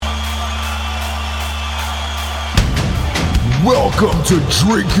Welcome to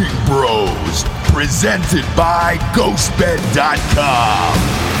Drinkin Bros, presented by GhostBed.com.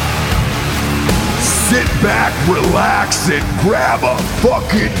 Sit back, relax, and grab a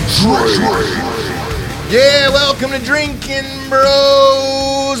fucking drink. Yeah, welcome to Drinkin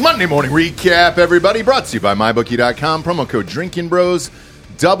Bros Monday morning recap, everybody. Brought to you by MyBookie.com. Promo code Drinkin Bros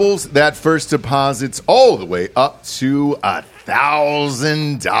doubles that first deposits all the way up to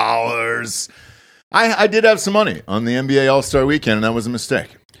 $1,000. I did have some money on the NBA All-Star Weekend, and that was a mistake.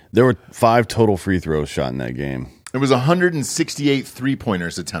 There were 5 total free throws shot in that game. It was 168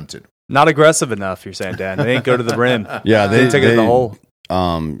 three-pointers attempted. Not aggressive enough, you're saying, Dan. They didn't go to the rim. Yeah, they didn't take it to the hole.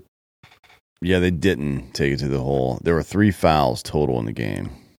 Yeah, they didn't take it to the hole. There were 3 fouls total in the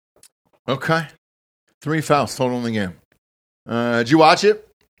game. Okay. 3 fouls total in the game. Did you watch it?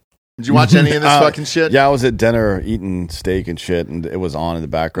 Did you watch any of this fucking shit? Yeah, I was at dinner eating steak and shit, and it was on in the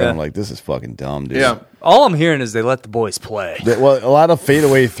background. Yeah. I'm like, this is fucking dumb, dude. Yeah. All I'm hearing is they let the boys play. Well, a lot of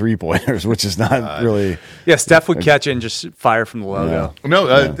fadeaway three-pointers, which is not really... Yeah, Steph would catch it and just fire from the logo. Yeah.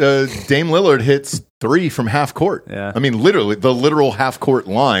 No, Dame Lillard hits 3 from half court. Yeah. I mean, literally, the literal half court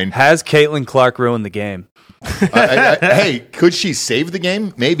line. Has Caitlin Clark ruined the game? Hey, could she save the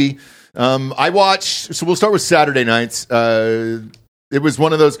game? Maybe. I watched, so we'll start with Saturday nights. It was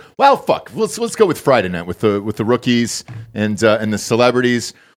one of those, well, fuck. Let's go with Friday night with the rookies and the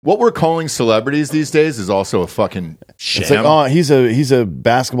celebrities. What we're calling celebrities these days is also a fucking sham. It's like, oh, he's a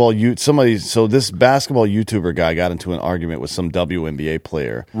basketball so this basketball YouTuber guy got into an argument with some WNBA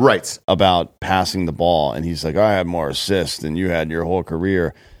player, right, about passing the ball, and he's like, I had more assists than you had in your whole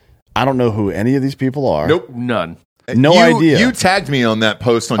career. I don't know who any of these people are. Nope, none. No idea. You tagged me on that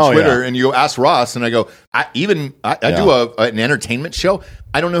post on Twitter, and you asked Ross, and I go, I do an entertainment show.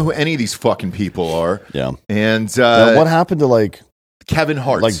 I don't know who any of these fucking people are. Yeah. And what happened to Kevin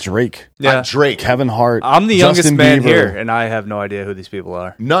Hart? Like Drake. Yeah. Drake. Kevin Hart. I'm the Justin youngest man Bieber. here, and I have no idea who these people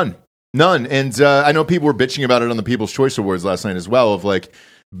are. None. And I know people were bitching about it on the People's Choice Awards last night as well, of like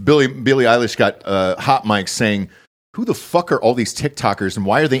Billie Eilish got hot mics saying, who the fuck are all these TikTokers and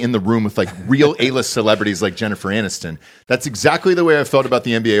why are they in the room with like real A-list celebrities like Jennifer Aniston? That's exactly the way I felt about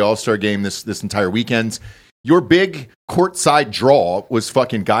the NBA All-Star game this entire weekend. Your big courtside draw was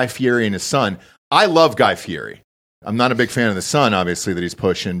fucking Guy Fieri and his son. I love Guy Fieri. I'm not a big fan of the son, obviously, that he's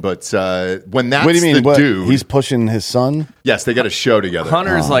pushing, but when that's what do you mean? the dude... He's pushing his son? Yes, they got a show together.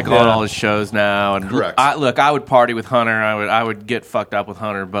 Hunter's on all his shows now. And correct. I would party with Hunter. I would get fucked up with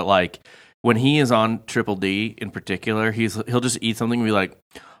Hunter, but like... When he is on Triple D in particular, he'll just eat something and be like,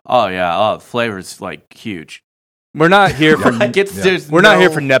 "Oh yeah, the flavor's like huge." We're not here for not here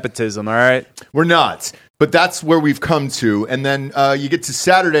for nepotism, all right? We're not. But that's where we've come to. And then you get to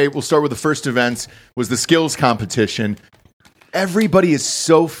Saturday. We'll start with the first event, was the skills competition. Everybody is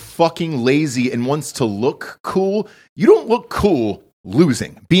so fucking lazy and wants to look cool. You don't look cool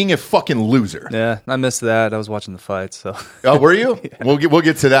losing, being a fucking loser. Yeah, I missed that. I was watching the fight, so. Oh, were you? Yeah. We'll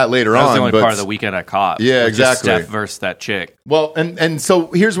get to that later on. That was the only part of the weekend I caught. Yeah, exactly. Steph versus that chick. Well, and so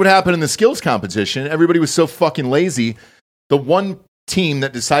here's what happened in the skills competition. Everybody was so fucking lazy. The one team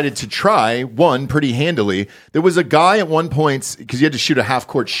that decided to try won pretty handily. There was a guy at one point, because you had to shoot a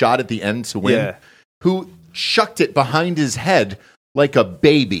half-court shot at the end to win, who shucked it behind his head like a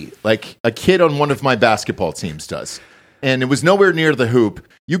baby, like a kid on one of my basketball teams does. And it was nowhere near the hoop.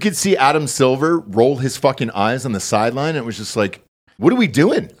 You could see Adam Silver roll his fucking eyes on the sideline. It was just like, what are we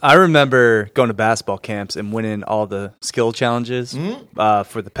doing? I remember going to basketball camps and winning all the skill challenges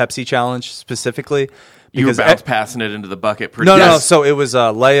for the Pepsi challenge specifically. You were bounce passing it into the bucket. No. So it was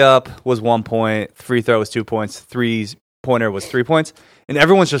layup was 1 point, free throw was 2 points, three-pointer was 3 points. And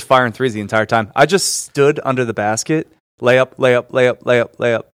everyone's just firing threes the entire time. I just stood under the basket, layup, layup, layup, layup,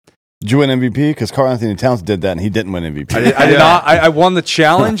 layup. Did you win MVP? Because Karl Anthony Towns did that, and he didn't win MVP. I did not. I won the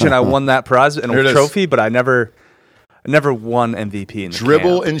challenge, and I won that prize and a trophy, but I never won MVP in the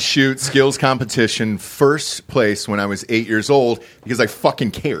Dribble camp. and shoot skills competition, first place when I was 8 years old because I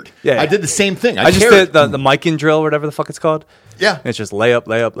fucking cared. Yeah. I did the same thing. I just did the Mikan drill, whatever the fuck it's called. Yeah. It's just layup,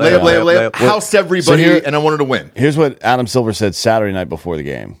 layup, layup, layup, layup. Housed everybody, and I wanted to win. Here's what Adam Silver said Saturday night before the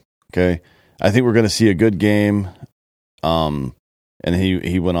game. Okay, I think we're going to see a good game. And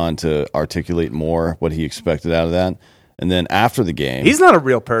he went on to articulate more what he expected out of that. And then after the game... He's not a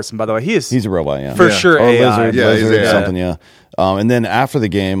real person, by the way. He's a robot, yeah. For sure, or AI. lizard something, yeah. And then after the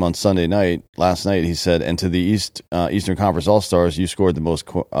game on Sunday night, last night, he said, and to the Eastern Conference All-Stars, you scored the most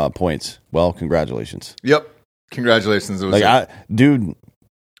points. Well, congratulations. Yep. Congratulations. It was dude...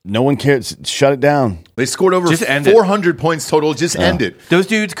 No one cares. Shut it down. They scored over 400 points total. Just end it. Those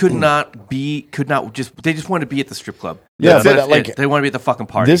dudes they just wanted to be at the strip club. Yeah, But but like they want to be at the fucking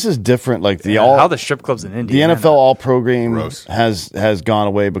party. this is different. Like How the strip clubs in the Indiana. NFL All Pro game Gross. has gone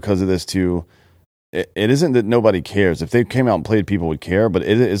away because of this too. It isn't that nobody cares. If they came out and played, people would care. But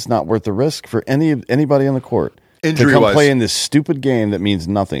it's not worth the risk for anybody on the court to come Injury-wise. play in this stupid game that means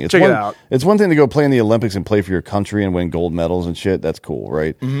nothing. It's Check it one, out. It's one thing to go play in the Olympics and play for your country and win gold medals and shit. That's cool,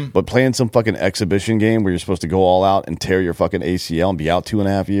 right? Mm-hmm. But playing some fucking exhibition game where you're supposed to go all out and tear your fucking ACL and be out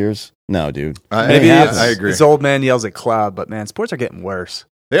 2.5 years? No, dude. Maybe It it's, happens. I agree. this old man yells at cloud, but man, sports are getting worse.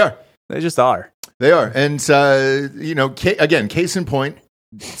 They are. They just are. They are. And, again, case in point,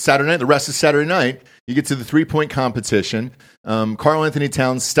 Saturday night, the rest of Saturday night, you get to the 3-point competition. Karl Anthony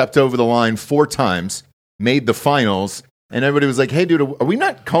Towns stepped over the line 4 times, made the finals, and everybody was like, hey, dude, are we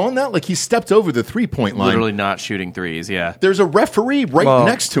not calling that? Like, he stepped over the 3-point line. literally not shooting threes. Yeah. There's a referee right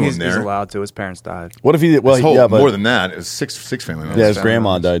next to him He's there. allowed to. His parents died. What if he? Well, His whole- yeah, but more than that. It was six family members. yeah, his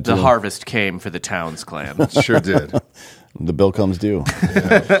grandma died too. The harvest came for the Towns clan. Sure did. The bill comes due.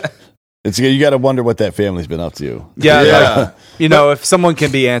 It's you got to wonder what that family's been up to. Yeah. Yeah. If someone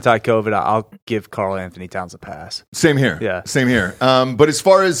can be anti-COVID, I'll give Karl Anthony Towns a pass. Same here. Yeah. Same here. But as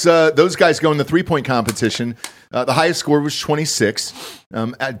far as those guys go in the 3-point competition, the highest score was 26.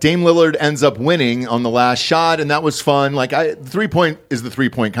 Dame Lillard ends up winning on the last shot, and that was fun. Like, the 3-point is the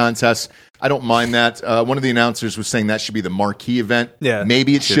 3-point contest. I don't mind that. One of the announcers was saying that should be the marquee event. Yeah.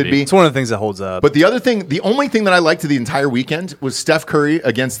 Maybe it should be. It's one of the things that holds up. But the only thing that I liked the entire weekend was Steph Curry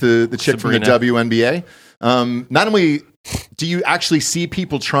against the chick Sabrina. from the WNBA. Not only do you actually see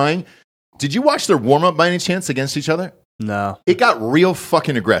people trying, did you watch their warm-up by any chance against each other? no. It got real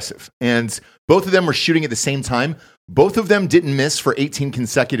fucking aggressive. And both of them were shooting at the same time. Both of them didn't miss for 18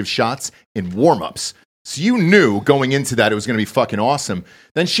 consecutive shots in warm-ups. So you knew going into that it was going to be fucking awesome.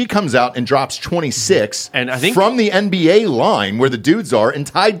 Then she comes out and drops 26 And I think- from the NBA line where the dudes are and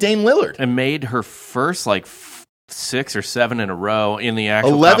tied Dame Lillard. And made her first 6 or 7 in a row in the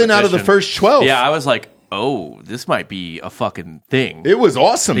actual 11 out of the competition. first 12. Yeah, I was like, oh, this might be a fucking thing. It was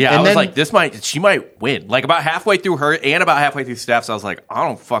awesome. Yeah, and I was then, like, she might win. Like about halfway through her and about halfway through Steph's, I was like, I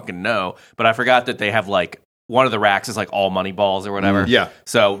don't fucking know. But I forgot that they have one of the racks is all money balls or whatever. Yeah.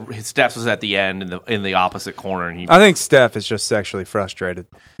 So his Steph's was at the end in the opposite corner, and he. I think Steph is just sexually frustrated.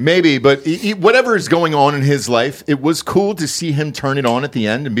 maybe, but whatever is going on in his life, it was cool to see him turn it on at the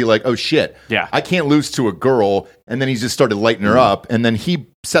end and be like, oh shit, Yeah. I can't lose to a girl. And then he just started lighting her up. And then he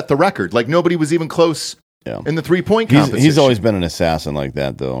set the record. Like nobody was even close Yeah. in the 3-point competition. He's always been an assassin like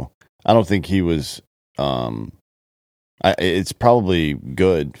that, though. I don't think he was. It's probably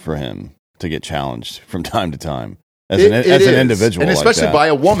good for him to get challenged from time to time as an is. individual, and especially like that. by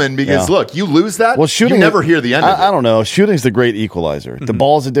a woman, because Yeah. look, you lose that, Well, shooting you never hear the end of it. I don't know. Shooting's the great equalizer. The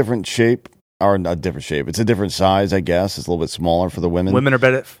ball's a different shape, or not different shape. It's a different size, I guess. It's a little bit smaller for the women. Women are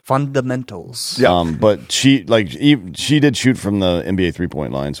better at fundamentals. Yeah. But she did shoot from the NBA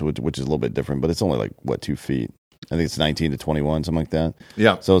 3-point line, so which is a little bit different. But it's only 2 feet. I think it's 19 to 21, something like that.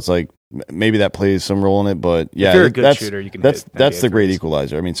 Yeah. So it's maybe that plays some role in it, but yeah, you're a good that's, shooter, you can that's hit that's NBA the great threes.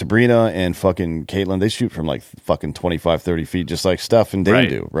 equalizer. I mean, Sabrina and fucking Caitlin, they shoot from fucking 25, 30 feet, just like Steph and Dame Right.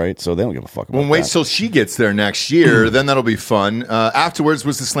 do, right? So they don't give a fuck about Well, wait that. till she gets there next year. Then that'll be fun. Afterwards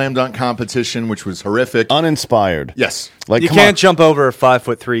was the slam dunk competition, which was horrific. Uninspired. Yes. Like You come can't on. jump over a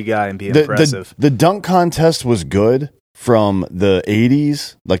 5'3" guy and be impressive. The dunk contest was good from the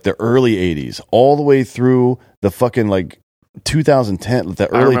 80s, like the early 80s, all the way through the fucking 2010, the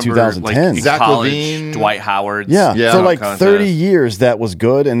I early remember, 2010s. in Zach college, LaVine. Dwight Howard's. Yeah, Yeah. for contest. 30 years that was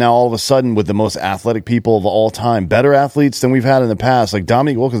good, and now all of a sudden with the most athletic people of all time, better athletes than we've had in the past. Like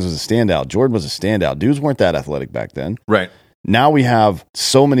Dominique Wilkins was a standout, Jordan was a standout. Dudes weren't that athletic back then. Right. Now we have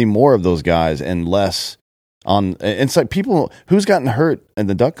so many more of those guys and less on. It's like people who's gotten hurt in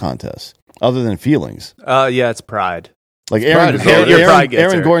the dunk contest other than feelings. Yeah, it's pride. Like pride is all it is. Your pride gets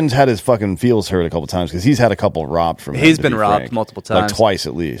Aaron hurt. Gordon's had his fucking feels hurt a couple times because he's had a couple robbed from him. He's to been be robbed frank. multiple like times. twice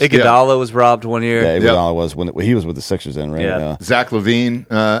at least. Iguodala was robbed one year. Yeah, Yeah. Iguodala was when he was with the Sixers then, right? Yeah. Zach LaVine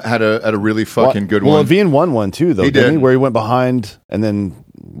had a really fucking good well, one. Levine won one too, though. He Didn't did. he? Where he went behind and then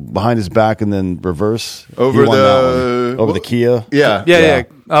behind his back and then reverse Over He won the- that one. Over the Kia. Yeah. Yeah.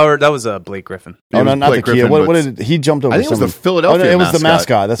 Oh, that was Blake Griffin. It Oh no, was not Blake the Kia. Griffin, What but- did he jumped over? I think it was the someone. Philadelphia Oh, no, it was the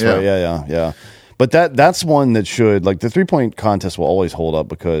mascot. mascot. That's Yeah. right. Yeah. But that's one that should the 3-point contest will always hold up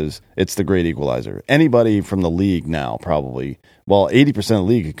because it's the great equalizer. Anybody from the league now probably 80% of the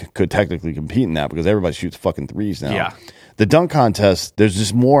league could technically compete in that because everybody shoots fucking threes now. Yeah. The dunk contest, there's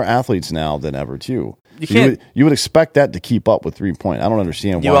just more athletes now than ever too. You So can't- you would expect that to keep up with 3-point. I don't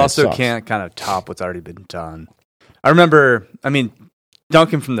understand why. You it also sucks. can't kind of top what's already been done. I remember,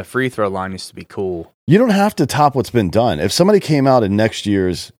 dunking from the free throw line used to be cool. You don't have to top what's been done. If somebody came out in next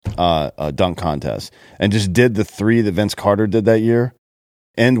year's dunk contest and just did the 3 that Vince Carter did that year,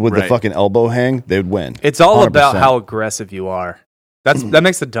 and with the fucking elbow hang, they would win. It's all 100%. about how aggressive you are. That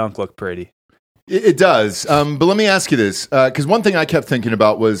makes the dunk look pretty. It does. But let me ask you this, because one thing I kept thinking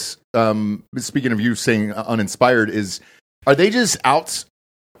about was, speaking of you saying uninspired, is are they just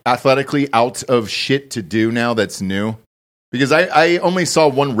athletically out of shit to do now that's new? Because I only saw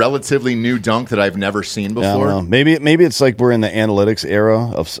one relatively new dunk that I've never seen before. I don't know. Maybe it's like we're in the analytics era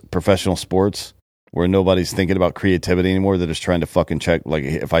of professional sports where nobody's thinking about creativity anymore. They're just trying to fucking check, like,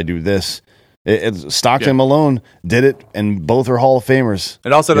 if I do this. Stockton and Malone did it, and both are Hall of Famers.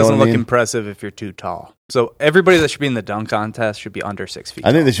 It also doesn't look impressive if you're too tall. So everybody that should be in the dunk contest should be under 6 feet.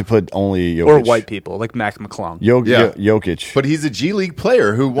 I think they should put only Jokic. Or white people, like Mac McClung. Jokic. But he's a G League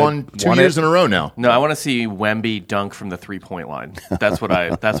player who won 2 years in a row now. No, I want to see Wemby dunk from the 3-point line. That's what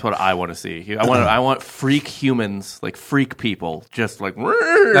I want to see. I want freak humans, like freak people, just like.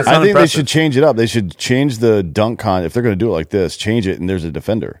 I think they should change it up. They should change the dunk con. If they're going to do it like this, change it, and there's a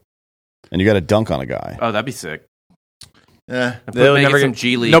defender. And you got to dunk on a guy. Oh, that'd be sick. Yeah, some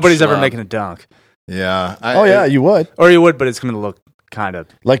G League. Nobody's ever making a dunk. Yeah. You would, or you would, but it's going to look kind of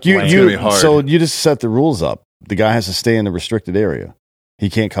like you. It's gonna be hard. So you just set the rules up. The guy has to stay in the restricted area. He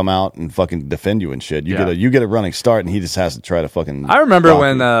can't come out and fucking defend you and shit. You get a running start, and he just has to try to fucking. I remember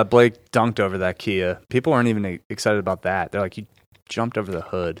when Blake dunked over that Kia. People weren't even excited about that. They're like, he jumped over the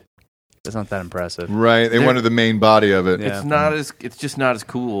hood. It's not that impressive, right? They wanted the main body of it. Yeah. It's just not as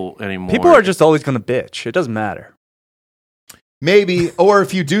cool anymore. People are just always going to bitch. It doesn't matter. Maybe, or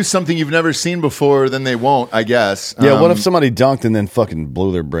if you do something you've never seen before, then they won't. I guess. Yeah. What if somebody dunked and then fucking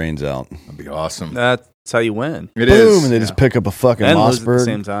blew their brains out? That'd be awesome. That's how you win. It Boom, is. and they just pick up a fucking And lose at the Mossberg.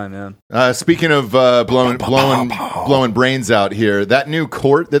 same time. Yeah. Speaking of blowing brains out here, that new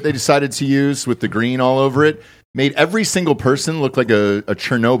court that they decided to use with the green all over it made every single person look like a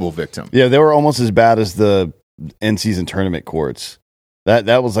Chernobyl victim. Yeah, they were almost as bad as the in-season tournament courts.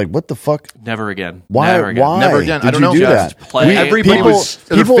 That was like, what the fuck? Never again. Why? Never again. Why? Never again. Did I don't you know. do Just that? play. Everybody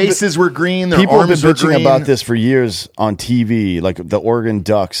their faces were green. Their People have been arms were bitching green. about this for years on TV. Like the Oregon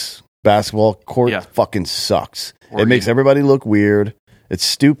Ducks basketball court fucking sucks. It makes everybody look weird. It's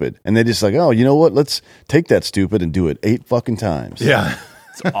stupid, and they just like, oh, you know what? Let's take that stupid and do it 8 fucking times. Yeah.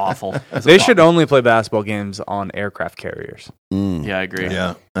 It's awful. They should only play basketball games on aircraft carriers. Yeah, I agree.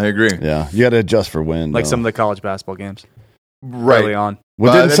 Yeah, I agree. Yeah, you got to adjust for wind. Like though. some of the college basketball games. Right. Early on.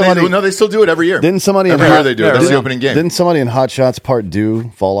 Well, they still do it every year. Didn't somebody every year they do it? That's the opening game. Didn't somebody in Hot Shots Part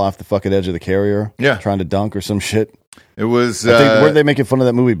 2 fall off the fucking edge of the carrier? Yeah, trying to dunk or some shit. It was. I think, weren't they making fun of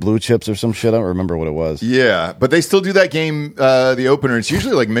that movie Blue Chips or some shit? I don't remember what it was. Yeah, but they still do that game. The opener. It's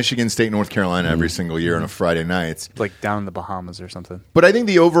usually like Michigan State, North Carolina every single year on a Friday night. It's like down in the Bahamas or something. But I think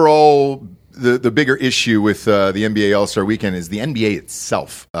the overall, the bigger issue with the NBA All-Star Weekend is the NBA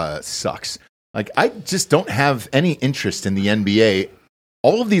itself sucks. Like, I just don't have any interest in the NBA.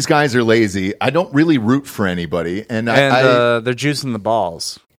 All of these guys are lazy. I don't really root for anybody, and they're juicing the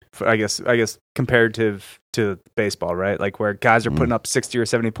balls. I guess comparative to baseball, right? Like where guys are putting up 60 or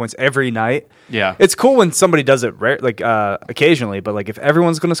 70 points every night. Yeah, it's cool when somebody does it occasionally, but like if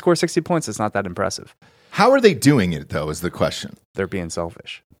everyone's going to score 60 points, it's not that impressive. How are they doing it though? Is the question. They're being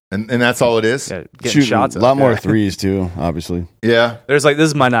selfish, and that's all it is. Yeah, getting shots, a lot more threes too. Obviously, yeah. There's like, this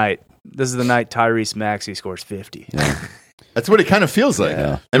is my night. This is the night Tyrese Maxey scores 50. Yeah. That's what it kind of feels like.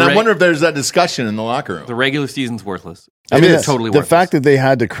 Yeah. And I wonder if there's that discussion in the locker room. The regular season's worthless. It's totally the worthless. fact that they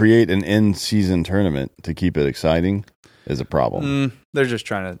had to create an in-season tournament to keep it exciting is a problem. They're just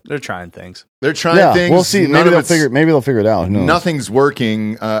trying things. They're trying things. We'll see. Maybe they'll figure it out. Who knows? Nothing's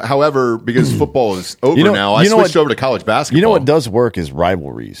working. However, because football is over now, I switched over to college basketball. You know what does work is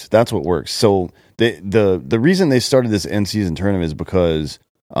rivalries. That's what works. So the reason they started this in-season tournament is because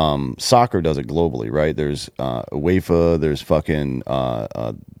soccer does it globally, right? There's UEFA, there's fucking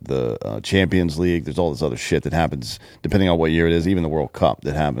the Champions League, there's all this other shit that happens depending on what year it is, even the World Cup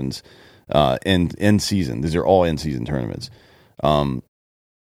that happens in season. These are all in-season tournaments.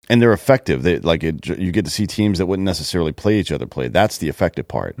 And they're effective. You get to see teams that wouldn't necessarily play each other play. That's the effective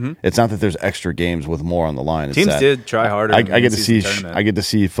part. Mm-hmm. It's not that there's extra games with more on the line. It's teams did try harder. I get to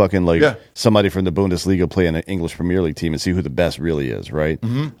see fucking somebody from the Bundesliga play in an English Premier League team and see who the best really is, right?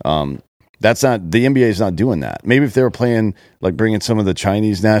 Mm-hmm. That's not the NBA is not doing that. Maybe if they were playing like bringing some of the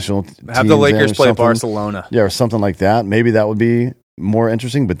Chinese national have the Lakers play Barcelona, or something like that. Maybe that would be more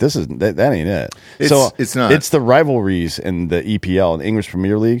interesting, but this is that ain't it. It's not. It's the rivalries in the EPL, the English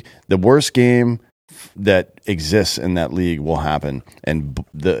Premier League. The worst game that exists in that league will happen, and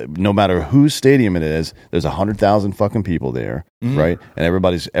no matter whose stadium it is, there's 100,000 fucking people there, right? And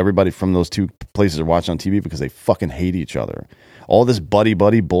everybody from those two places are watching on TV because they fucking hate each other. All this buddy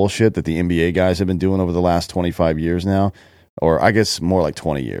bullshit that the NBA guys have been doing over the last 25 years now, or I guess more like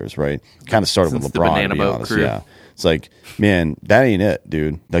 20 years, right? Kind of started Since with the LeBron, Banana to be Boat honest. crew. Yeah. It's like, man, that ain't it,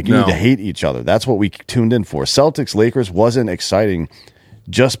 dude. Like, you need to hate each other. That's what we tuned in for. Celtics Lakers wasn't exciting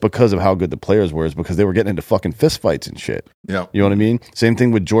just because of how good the players were, is because they were getting into fucking fistfights and shit. Yeah. You know what I mean? Same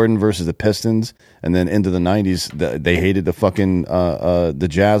thing with Jordan versus the Pistons, and then into the 90s, they hated the fucking the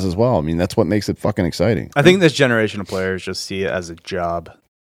Jazz as well. I mean, that's what makes it fucking exciting. I think this generation of players just see it as a job.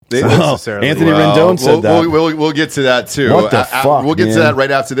 Anthony Rendon said that. We'll get to that too. What the fuck, we'll get man? to that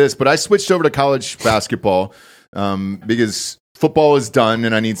right after this. But I switched over to college basketball because football is done,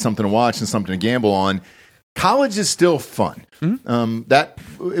 and I need something to watch and something to gamble on. College is still fun. That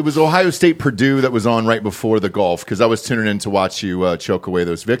it was Ohio State Purdue that was on right before the golf because I was tuning in to watch you choke away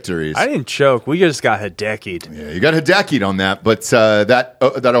those victories. I didn't choke. We just got Hideki'd. Yeah, you got Hideki'd on that, but that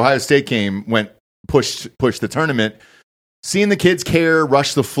Ohio State game pushed the tournament. Seeing the kids care,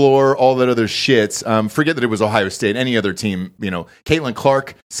 rush the floor, all that other shit. Forget that it was Ohio State. Any other team, Caitlin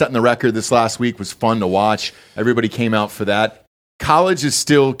Clark setting the record this last week was fun to watch. Everybody came out for that. College is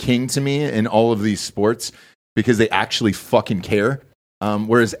still king to me in all of these sports because they actually fucking care.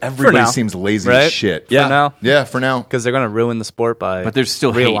 Whereas everybody seems lazy as shit. Yeah, for now. Yeah, for now. Because they're going to ruin the sport by But there's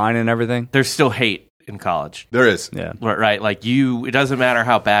still realigning everything. There's still hate in college. There is. Yeah. Right? Like it doesn't matter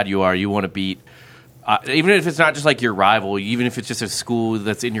how bad you are, you want to beat. Even if it's not just like your rival, even if it's just a school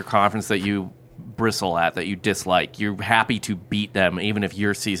that's in your conference that you bristle at, that you dislike, you're happy to beat them, even if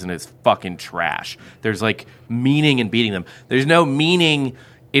your season is fucking trash. There's like meaning in beating them. There's no meaning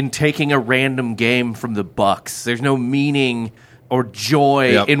in taking a random game from the Bucks. There's no meaning or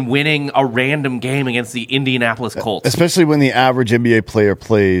joy in winning a random game against the Indianapolis Colts. Especially when the average NBA player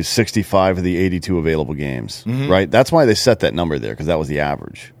plays 65 of the 82 available games, right? That's why they set that number there, because that was the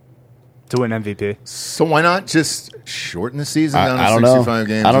average. To win MVP. So why not just shorten the season down I to don't know. 65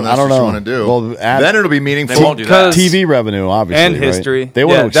 games? I don't That's what know. you want to do. Well, then it'll be meaningful. They won't do that. TV revenue, obviously, And right? history. They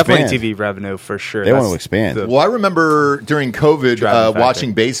want to expand. Definitely TV revenue for sure. They want to expand. Well, I remember during COVID Driving factor.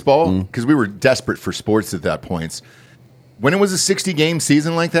 watching baseball because we were desperate for sports at that point. When it was a 60-game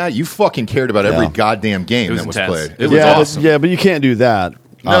season like that, you fucking cared about every goddamn game that was intense. played. It was awesome. But you can't do that,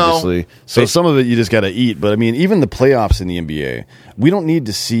 obviously. So some of it you just got to eat. But I mean, even the playoffs in the NBA, we don't need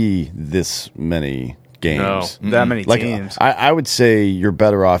to see this many games. No. That many Like teams. I would say you're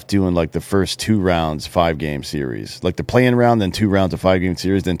better off doing like the first 2 rounds, 5-game series, like the play-in round, then 2 rounds of 5-game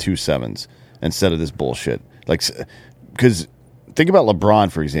series, then 2 7s instead of this bullshit. Like, because think about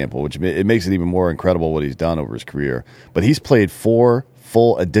LeBron, for example, which it makes it even more incredible what he's done over his career. But he's played 4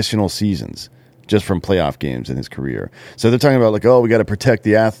 full additional seasons just from playoff games in his career. So they're talking about like, oh, we got to protect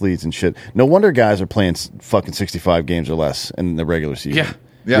the athletes and shit. No wonder guys are playing fucking 65 games or less in the regular season. Yeah.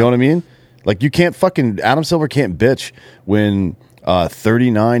 Yeah. You know what I mean? Like, you can't Adam Silver can't bitch when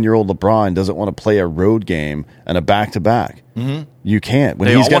 39-year-old LeBron doesn't want to play a road game and a back-to-back. You can't. When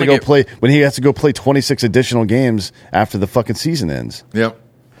he's got to go play, when he has to go play 26 additional games after the fucking season ends. Yep.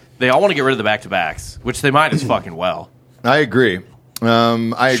 They all want to get rid of the back-to-backs, which they might as fucking well. I agree.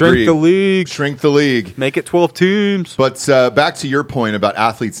 I Shrink agree. the league. Shrink the league. Make it 12 teams. But back to your point about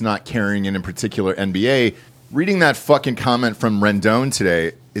athletes not caring, and in particular NBA, reading that fucking comment from Rendon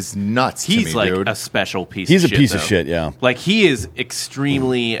today is nuts to He's me, like dude. a special piece He's of a shit. piece of though. shit, yeah. Like, he is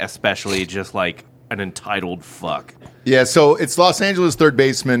extremely, especially just like an entitled fuck. Yeah, so it's Los Angeles third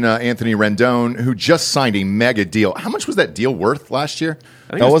baseman Anthony Rendon, who just signed a mega deal. How much was that deal worth last year?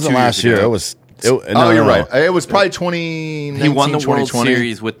 I think That it was wasn't 2 years last year. ago. It was. You're right. It was probably 2019, He won the World 2020.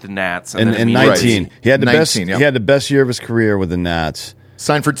 Series with the Nats. In then 19, he had the 19, best. yep. He had the best year of his career with the Nats.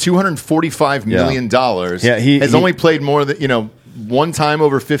 Signed for $245 million. Yeah, he only played more than one time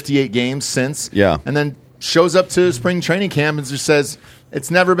over 58 games since. Yeah. And then shows up to spring training camp and just says, it's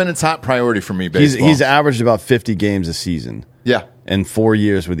never been a top priority for me, baseball. He's averaged about 50 games a season. Yeah. In 4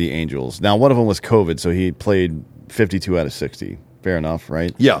 years with the Angels. Now, one of them was COVID, so he played 52 out of 60. Fair enough,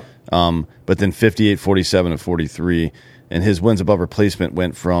 right? Yeah. But then 58, 47, and 43. And his wins above replacement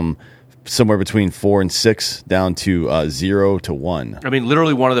went from somewhere between 4 and 6 down to 0 to 1. I mean,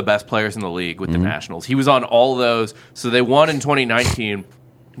 literally one of the best players in the league with the Nationals. He was on all those. So they won in 2019,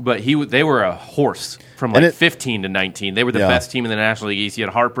 but they were a horse from like 15 to 19. They were the best team in the National League East. You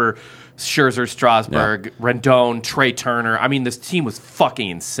had Harper, Scherzer, Strasburg, Rendon, Trey Turner. I mean, this team was fucking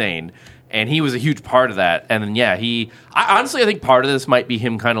insane. And he was a huge part of that. And then, I think part of this might be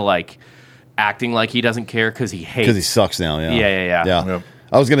him kind of like acting like he doesn't care because he hates. Because he sucks now, yeah. Yeah.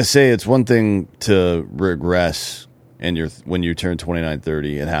 I was gonna say it's one thing to regress, and when you turn 29,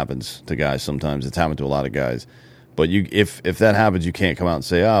 30, it happens to guys sometimes. It's happened to a lot of guys. But if that happens, you can't come out and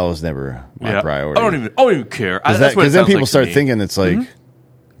say, "Oh, it was never my priority." I don't even care. That's what it Because then sounds people like start to me. thinking it's like,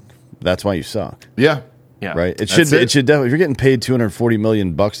 that's why you suck, Yeah. Yeah. right? It That's should it. it should definitely. If you're getting paid $240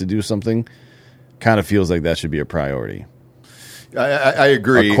 million to do something, kind of feels like that should be a priority. I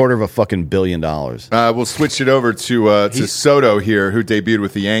agree. A quarter of $1 billion. We'll switch it over to Soto here, who debuted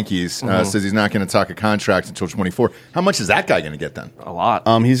with the Yankees. Says he's not going to talk a contract until 24. How much is that guy going to get then? A lot.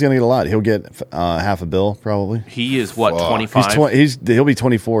 He's going to get a lot. He'll get half a bill probably. He is what, Fuck. 25? He'll be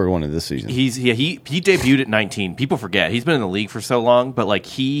 24 going into this season. He debuted at 19. People forget he's been in the league for so long, but like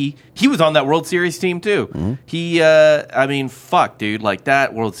he was on that World Series team too. Mm-hmm. He, I mean, fuck, dude, like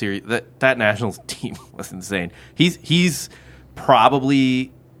that World Series, that Nationals team was insane. He's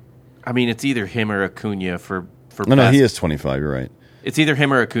probably, I mean, it's either him or Acuna for No, best. he is 25. You're right. It's either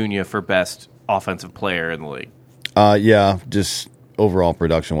him or Acuna for best offensive player in the league. Yeah, just overall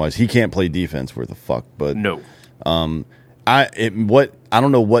production wise, he can't play defense worth a fuck. But No, I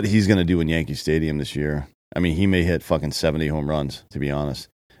don't know what he's going to do in Yankee Stadium this year. I mean, he may hit fucking 70 home runs, to be honest.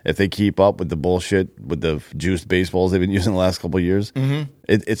 If they keep up with the bullshit with the juiced baseballs they've been using the last couple of years,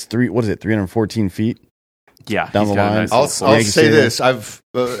 it's 314 feet yeah, down he's the got a line. nice I'll little say Yankee Stadium. this: I've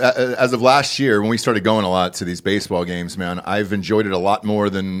as of last year when we started going a lot to these baseball games, man, I've enjoyed it a lot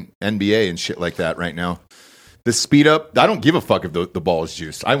more than NBA and shit like that. Right now, the speed up. I don't give a fuck if the ball is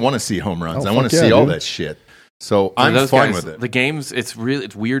juiced. I want to see home runs. Oh, I want to fuck yeah, see all dude. that shit. So For I'm those fine guys, with it. The games, it's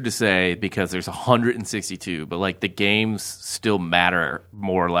weird to say because there's 162, but like the games still matter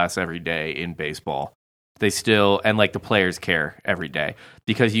more or less every day in baseball. They still, and like the players care every day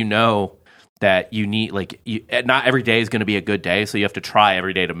because you know that you need, not every day is going to be a good day, so you have to try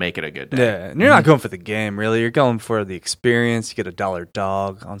every day to make it a good day. Yeah, and you're not going for the game, really. You're going for the experience. You get a dollar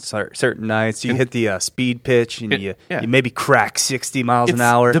dog on certain nights. You hit the speed pitch, and you maybe crack 60 miles It's an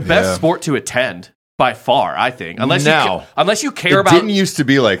hour. the best sport to attend by far, I think. Unless you care It about. didn't used to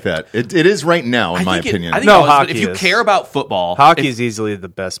be like that. It is right now, in my opinion. I think No, but hockey if you is. care about football, Hockey is easily the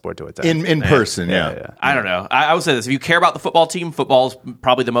best sport to attend. in person, yeah. I don't know. I would say this: if you care about the football team, football's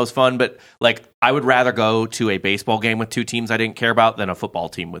probably the most fun. But like, I would rather go to a baseball game with two teams I didn't care about than a football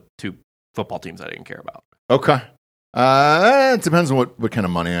team with two football teams I didn't care about. Okay. It depends on what kind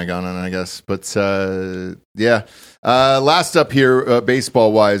of money I got on it, I guess. But yeah. Last up here,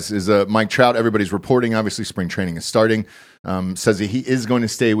 baseball wise, is Mike Trout. Everybody's reporting. Obviously, spring training is starting. Says that he is going to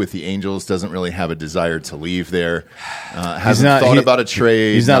stay with the Angels. Doesn't really have a desire to leave there. Hasn't thought about a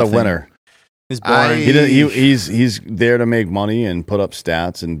trade. He's not nothing. a winner. He's boring. He's there to make money and put up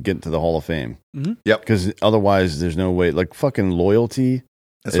stats and get to the Hall of Fame. Yep. Because otherwise, there's no way. Like fucking loyalty.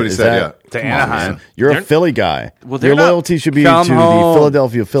 That's what he Is said. that- To come on, Anaheim. man. You're a They're- Philly guy. Well, they're Your not- loyalty should be to Come the home.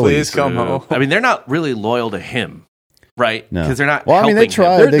 Philadelphia Phillies. Please come home. I mean, they're not really loyal to him, right? No. Because they're not. Well, I mean, they helping him.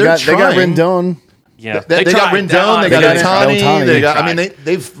 tried. They They're got trying. Rendon. Yeah, They got tried. Rendon. They got got Ohtani. Ohtani. They got. I tried. mean,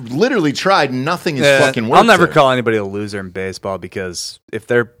 they've literally tried. Nothing is Yeah, fucking worked. I'll never there. call anybody a loser in baseball because if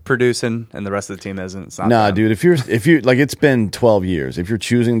they're producing and the rest of the team isn't, it's not Nah, them. dude. If you're like, it's been 12 years. If you're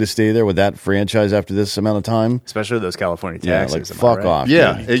choosing to stay there with that franchise after this amount of time, Especially those California yeah, taxes. like am I fuck right? off.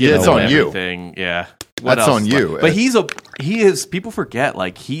 Yeah, dude. it's know on you. everything. Yeah, What That's else? on you. But he is. People forget.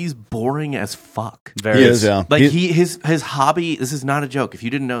 Like he's boring as fuck. Very. He is, yeah. Like his hobby. This is not a joke. If you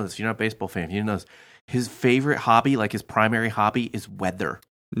didn't know this, if you're not a baseball fan. You didn't know this. His favorite hobby, like his primary hobby, is weather.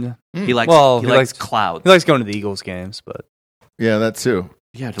 Yeah. He likes. Well, he he likes likes- clouds. He likes going to the Eagles games, but Yeah, that too.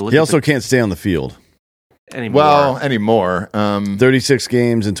 Yeah. To look He at also can't stay on the field. anymore. Well, anymore. 36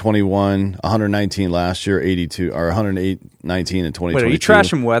 games in 21, 119 last year, 82 or 119 in 2022. wait, are you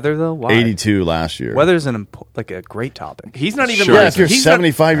trashing weather though? Why? 82 last year. Weather's like a great topic. he's not even Sure. Yeah, like if you're he's not-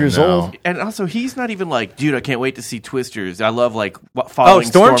 75 years I know. old. and also, he's not even like, dude, I can't wait to see Twisters. I love like Oh, following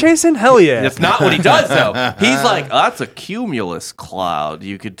storm chasing? Hell yeah! That's not what he does, though. He's like, oh, that's a cumulus cloud.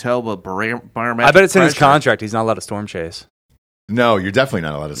 You could tell the barometric I bet it's in his pressure. contract. He's not allowed to storm chase. No, you're definitely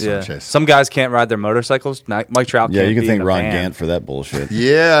not allowed to storm Yeah. chase. Some guys can't ride their motorcycles. Mike Trout. Yeah, can't you can be thank in a Ron van. Gant for that bullshit.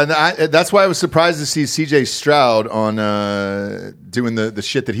 Yeah, and that's why I was surprised to see CJ Stroud on doing the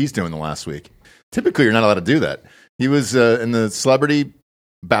shit that he's doing the last week. Typically, you're not allowed to do that. He was in the celebrity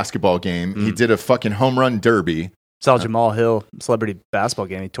basketball game. He did a fucking home run derby. Saw Jamal Hill celebrity basketball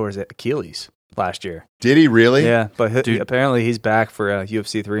game. He tore his Achilles last year. Did he really? Yeah, but Dude. apparently he's back for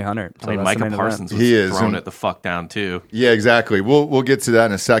UFC 300. I mean, that's the Micah main event. Parsons was He is, throwing and- it the fuck down, too. Yeah, exactly. We'll get to that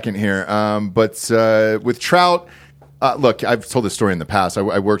in a second here. But with Trout, look, I've told this story in the past.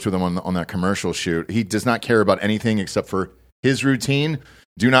 I worked with him on that commercial shoot. He does not care about anything except for his routine.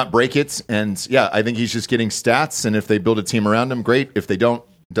 do not break it. And yeah, I think he's just getting stats. And if they build a team around him, great. If they don't,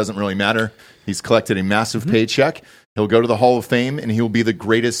 it doesn't really matter. He's collected a massive paycheck. He'll go to the Hall of Fame, and he'll be the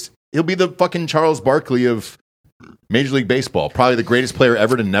greatest. He'll be the fucking Charles Barkley of Major League Baseball. Probably the greatest player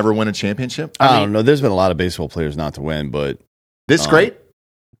ever to never win a championship. I don't know. There's been a lot of baseball players not to win, but This great?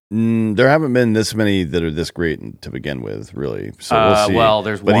 there haven't been this many that are this great to begin with, really. So we'll see. Well,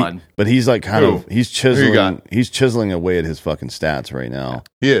 there's one. But he's like he's Who you got? chiseling. He's chiseling away at his fucking stats right now.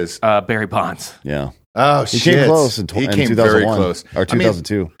 He is. Barry Bonds. Yeah. Oh, He shit. came close in He 2001 came very close. or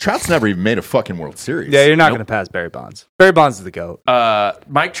 2002. Trout's never even made a fucking World Series. Yeah, you're not going to pass Barry Bonds. Barry Bonds is the GOAT.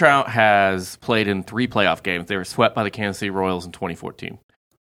 Mike Trout has played in 3 playoff games. They were swept by the Kansas City Royals in 2014.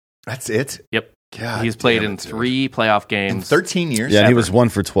 That's it? Yep. God, He's played damn in it, dude. 3 playoff In games. 13 years? Yeah, and he ever. was 1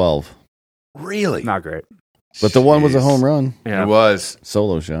 for 12. Really? Not great. But the one was a Jeez. home run. Yeah. It was.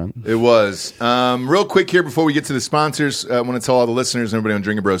 Solo shot. It was. Real quick here before we get to the sponsors, I want to tell all the listeners and everybody on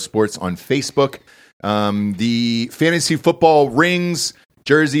Drinkin' Bros Sports on Facebook, the fantasy football rings,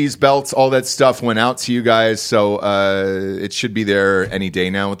 jerseys, belts, all that stuff went out to you guys. So it should be there any day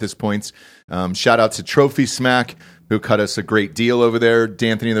now at this point. Shout out to Trophy Smack, who cut us a great deal over there.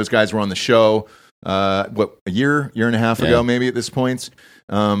 D'Anthony and those guys were on the show, a year and a half ago, maybe at this point.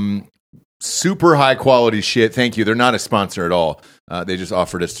 Super high quality shit. Thank you. They're not a sponsor at all. They just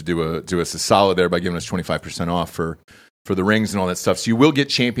offered us to do us a solid there by giving us 25% off for the rings and all that stuff. So you will get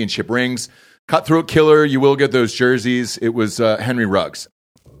championship rings. Cutthroat Killer, you will get those jerseys. It was Henry Ruggs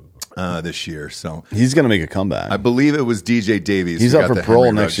this year. So He's going to make a comeback. I believe it was DJ Davies. He's who up got for the parole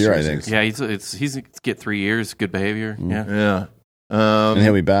Henry next Ruggs year, I jerseys. think. Yeah, he's get 3 years, good behavior. Yeah. Yeah. And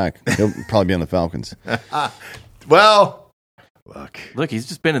he'll be back. He'll probably be on the Falcons. Well, Look, he's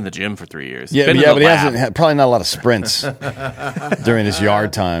just been in the gym for 3 years. Yeah, Been in but the he lab. hasn't had probably not a lot of sprints during his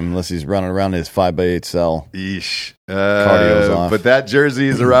yard time, unless he's running around his 5x8 cell. yeesh. Cardio's off. But that jersey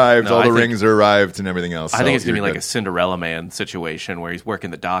has arrived. No, all I the think- rings are arrived and everything else. I So think it's going to you're be like good. a Cinderella Man situation where he's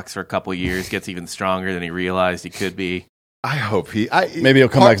working the docks for a couple of years, gets even stronger than he realized he could be. I hope he. Maybe he'll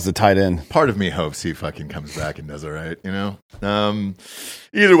come back as a tight end. Part of me hopes he fucking comes back and does all right, you know?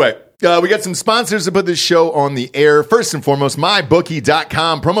 Either way, we got some sponsors to put this show on the air. First and foremost,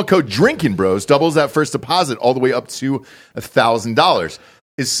 mybookie.com. Promo code Drinkin' Bros doubles that first deposit all the way up to $1,000.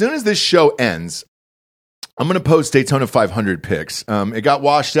 As soon as this show ends, I'm going to post Daytona 500 picks. It got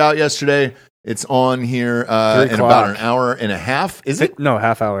washed out yesterday. It's on here in about an hour and a half. Is it? No,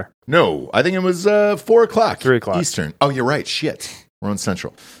 half hour. No, I think it was 4 o'clock. 3 o'clock. Eastern. Oh, you're right. Shit. We're on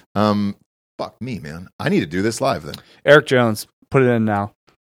Central. Fuck me, man. I need to do this live then. Eric Jones, put it in now.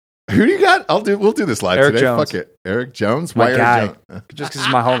 Who do you got? We'll do this live Eric today. Jones. Fuck it. Eric Jones? My Why guy. Eric Jones? Just because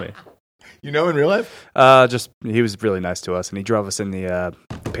he's my homie. You know in real life? Just he was really nice to us, and he drove us in the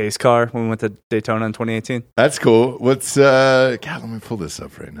pace car when we went to Daytona in 2018. That's cool. What's God, let me pull this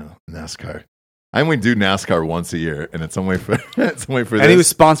up right now. NASCAR. I only do NASCAR once a year, and it's only for it's only for And this. he was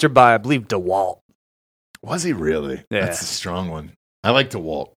sponsored by, I believe, DeWalt. Was he really? Yeah. That's a strong one. I like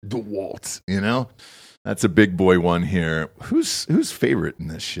DeWalt. DeWalt, you know? That's a big boy one here. Who's favorite in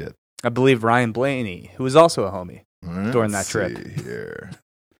this shit? I believe Ryan Blaney, who was also a homie. All right, During let's that trip. see here.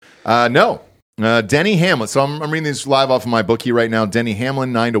 No. Denny Hamlin. So I'm reading these live off of my bookie right now. Denny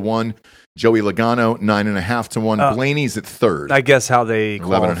Hamlin, 9-1. Joey Logano, 9.5-1. Blaney's at third. I guess how they 11.5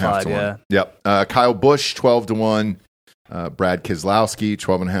 qualified, to yeah. 1. Yep. Kyle Busch, 12-1. Brad Keselowski,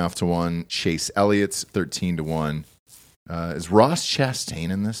 12.5-1. Chase Elliott's 13-1. Is Ross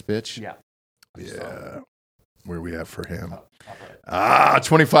Chastain in this bitch? Yeah. Yeah. Where are we at for him?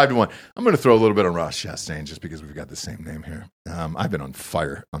 25-1. I'm going to throw a little bit on Ross Chastain just because we've got the same name here. I've been on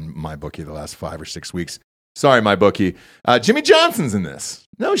fire on my bookie the last 5 or 6 weeks. Sorry, my bookie. Jimmy Johnson's in this.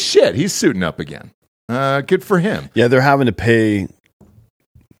 No shit. He's suiting up again. Good for him. Yeah, they're having to pay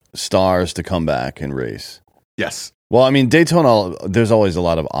stars to come back and race. Yes. Well, I mean, Daytona, there's always a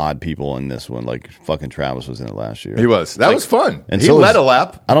lot of odd people in this one. Like fucking Travis was in it last year. He was. That was fun. And he so led was- a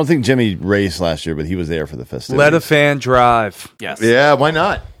lap. I don't think Jimmy raced last year, but he was there for the festivities. Let a fan drive. Yes. Yeah, why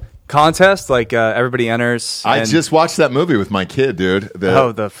not? Contest, like everybody enters. I and- just watched that movie with my kid, dude.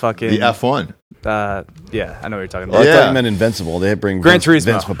 the fucking. the F1. Yeah, I know what you're talking Oh, I about. Yeah. thought you meant Invincible. They bring Gran Vince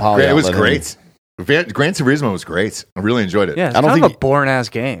Turismo. Papale It out, was let him- great. Gran Turismo was great. I really enjoyed it. Yeah, it's I don't kind of think a boring ass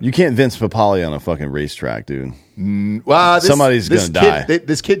game. You can't Vince Papale on a fucking racetrack, dude. Well, Somebody's gonna die.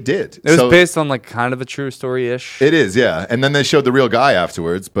 This kid did. It was So based on like kind of a true story ish. It is, yeah. And then they showed the real guy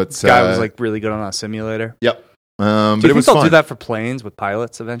afterwards. But Guy was like really good on a simulator. yep. Do But you it think was they'll fun. do that for planes with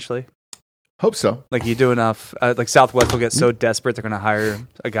pilots eventually? Hope so. Like you do enough, like Southwest will get so desperate they're going to hire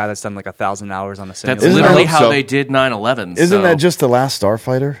a guy that's done like 1,000 hours on a That's simulator. Isn't literally I hope how so. they did 9/11. Isn't that just the last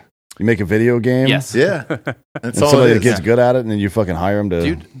Starfighter? You make a video game. Yes. Yeah, that's And all somebody it that is. gets good at it, and then you fucking hire him to.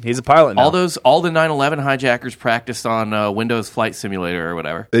 Dude, He's a pilot now. all the 9/11 hijackers practiced on Windows Flight Simulator or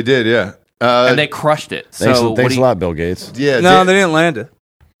whatever, They did, yeah. and they crushed it. thanks So thanks a lot, Bill Gates. Yeah, No, they didn't land it.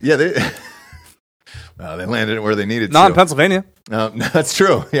 yeah, they. Well, they landed it where they needed Not to. in Pennsylvania. No, that's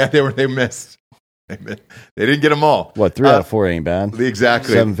true. Yeah, they missed. They didn't get them all. What, 3 out of 4 ain't bad?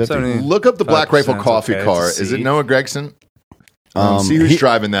 Exactly. 750. Look up the Black 5% Rifle is Coffee okay. car. It's a Is it C. Noah Gregson? See who's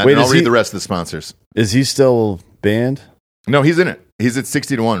driving that, wait, and I'll is read he- the rest of the sponsors. Is he still banned? No, he's in it. He's at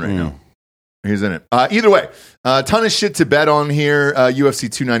 60-1 right now. He's in it. Either way, a ton of shit to bet on here.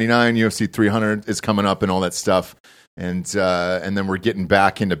 UFC 299, UFC 300 is coming up and all that stuff. And then we're getting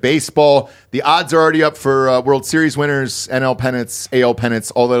back into baseball. The odds are already up for World Series winners, NL pennants, AL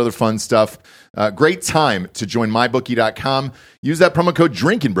pennants, all that other fun stuff. Great time to join mybookie.com. Use that promo code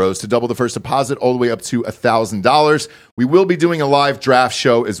Drinkin Bros to double the first deposit all the way up to $1,000. We will be doing a live draft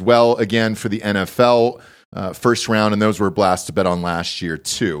show as well, again, for the NFL first round, and those were a blast to bet on last year,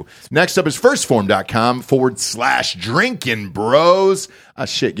 too. Next up is firstform.com/Drinkin Bros.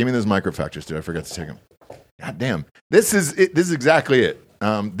 Shit, give me those microfactors, dude. I forgot to take them. God damn. This is it. This is exactly it.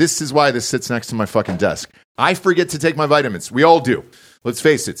 This is why this sits next to my fucking desk. I forget to take my vitamins. We all do. Let's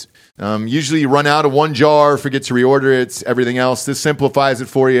face it. Usually you run out of one jar, forget to reorder it, everything else. This simplifies it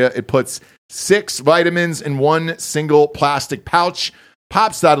for you. It puts 6 vitamins in one single plastic pouch,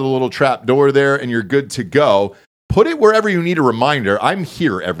 pops out of the little trap door there, and you're good to go. Put it wherever you need a reminder. I'm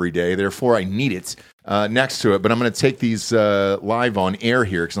here every day, therefore I need it next to it. But I'm going to take these live on air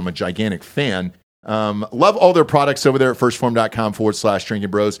here because I'm a gigantic fan. Love all their products over there at firstform.com/Drinkin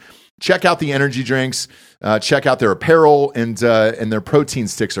Bros. Check out the energy drinks. Check out their apparel, and their protein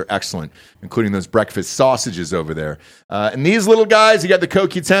sticks are excellent, including those breakfast sausages over there. And these little guys, you got the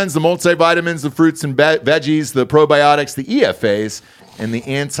CoQ10s, the multivitamins, the fruits and veggies, the probiotics, the EFAs, and the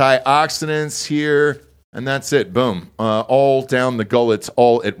antioxidants here. And that's it. Boom. All down the gullet,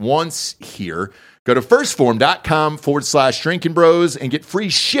 all at once here. Go to firstform.com/Drinkin Bros and get free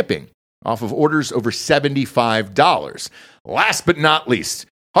shipping off of orders over $75. Last but not least,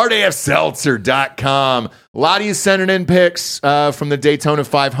 hardafseltzer.com. A lot of you sending in picks from the Daytona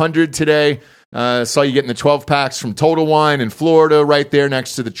 500 today. Saw you getting the 12 packs from Total Wine in Florida right there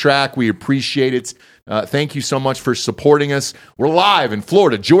next to the track. We appreciate it. Thank you so much for supporting us. We're live in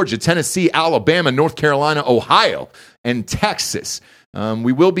Florida, Georgia, Tennessee, Alabama, North Carolina, Ohio, and Texas.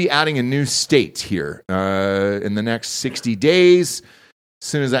 We will be adding a new state here in the next 60 days. As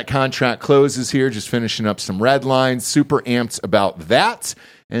soon as that contract closes here, just finishing up some red lines. Super amped about that.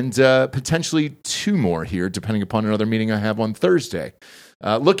 And potentially 2 more here, depending upon another meeting I have on Thursday.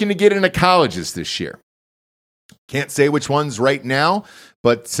 Looking to get into colleges this year. Can't say which ones right now,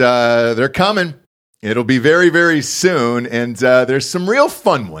 but they're coming. It'll be very, very soon. And there's some real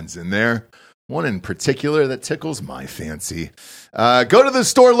fun ones in there. One in particular that tickles my fancy. Go to the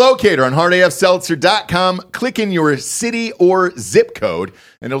store locator on hardafseltzer.com, click in your city or zip code,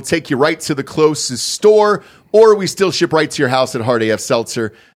 and it'll take you right to the closest store, or we still ship right to your house at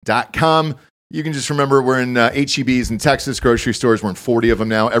hardafseltzer.com. You can just remember we're in HEBs in Texas, grocery stores. We're in 40 of them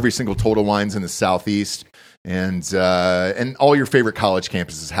now. Every single Total Wine's in the Southeast. And all your favorite college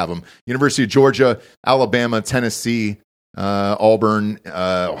campuses have them. University of Georgia, Alabama, Tennessee, Auburn,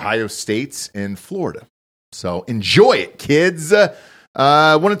 Ohio State, and Florida. So enjoy it, kids.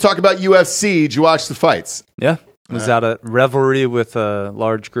 I want to talk about UFC. Did you watch the fights? Yeah. It was at a revelry with a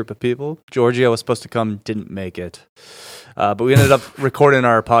large group of people. Giorgio was supposed to come, didn't make it. But we ended up recording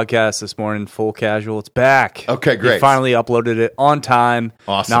our podcast this morning, Full Casual. It's back. Okay, great. We finally uploaded it on time,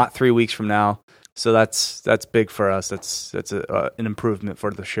 Awesome. not 3 weeks from now. So that's big for us. That's an improvement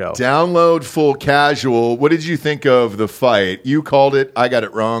for the show. Download Full Casual. What did you think of the fight? You called it. I got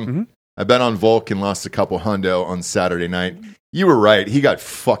it wrong. Mm-hmm. I bet on Volk and lost a couple hundo on Saturday night. You were right. He got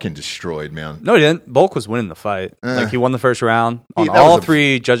fucking destroyed, man. No, he didn't. Volk was winning the fight. Like he won the first round on That all was a-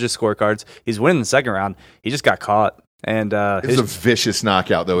 3 judges' scorecards. He's winning the second round. He just got caught, and It was a vicious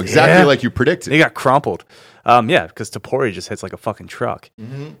knockout, though. Exactly like you predicted. he got crumpled. Yeah, because Tapori just hits like a fucking truck.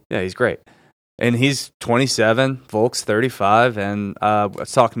 Mm-hmm. Yeah, he's great. And he's 27, Volk's 35, and I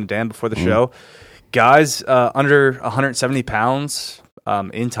was talking to Dan before the show. Guys under 170 pounds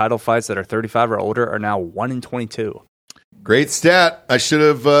in title fights that are 35 or older are now 1-22. Great stat. I should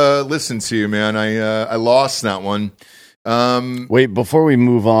have listened to you, man. I lost that one. Wait, before we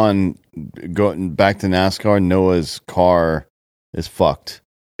move on, going back to NASCAR, Noah's car is fucked.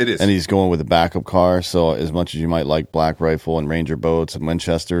 It is. And he's going with a backup car, so as much as you might like Black Rifle and Ranger Boats and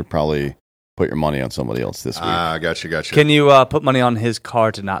Winchester, probably put your money on somebody else this week. Gotcha. Can you put money on his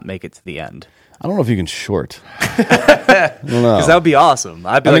car to not make it to the end? I don't know if you can short. I don't know. Because that would be awesome.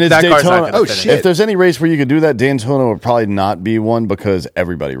 I'd be I mean, like, it's that car's not Daytona. going to finish. If there's any race where you could do that, Daytona would probably not be one because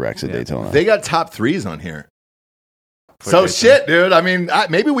everybody wrecks at Daytona. They got top threes on here. For So Daytona. shit, dude. I mean,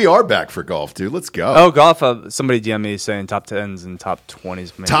 maybe we are back for golf, dude. Let's go. Oh, golf. Somebody DM me saying top 10s and top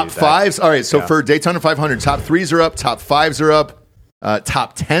 20s. Maybe Top back. fives. All right. So Yeah. for Daytona 500, top threes are up. Top fives are up.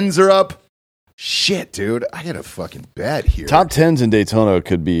 Top tens are up. Shit, dude. I got a fucking bet here. Top 10s in Daytona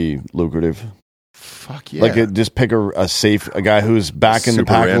could be lucrative. Fuck yeah. Like just pick a safe, a guy who's back in the Super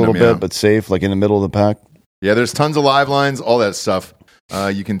pack a little random, yeah. bit, but safe, like in the middle of the pack. Yeah, there's tons of live lines, all that stuff.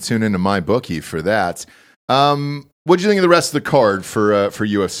 You can tune into my bookie for that. What do you think of the rest of the card for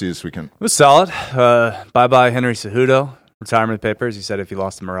UFC this weekend? It was solid. Bye-bye Henry Cejudo. Retirement papers. He said if he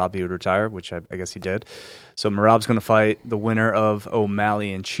lost to Merab, he would retire, which I guess he did. So Merab's going to fight the winner of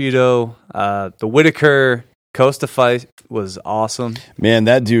O'Malley and Cheeto. The Whitaker Costa fight was awesome. Man,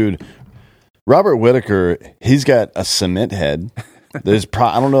 that dude, Robert Whitaker, he's got a cement head. There's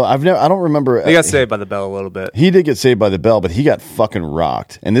I don't know. I don't remember. He got saved by the bell a little bit. He did get saved by the bell, but he got fucking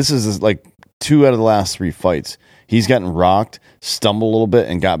rocked. And this is like 2 out of the last 3 fights. He's gotten rocked, stumbled a little bit,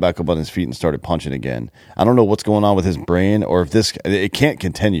 and got back up on his feet and started punching again. I don't know what's going on with his brain, or if it can't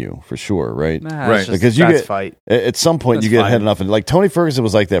continue for sure, right? Nah, Right. it's just, Because you that's get fight. at some point That's you get fine. head enough, and like Tony Ferguson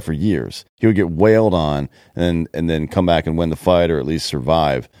was like that for years. He would get wailed on, and then come back and win the fight, or at least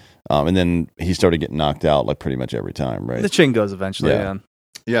survive. And then he started getting knocked out like pretty much every time, right? The chin goes eventually. Yeah. Yeah.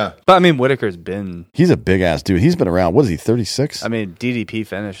 Yeah. But I mean, Whitaker's been. He's a big ass dude. He's been around. What is he? 36? I mean, DDP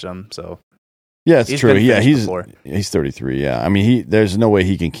finished him, so Yeah, it's he's true. been Yeah, finished before. he's 33. Yeah, I mean, there's no way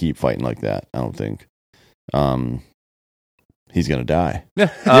he can keep fighting like that. I don't think. He's gonna die.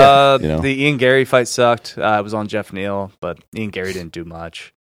 Yeah. you know. The Ian Gary fight sucked. It was on Jeff Neal, but Ian Gary didn't do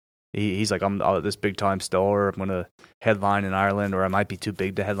much. He's like, I'm this big time star. I'm gonna headline in Ireland, or I might be too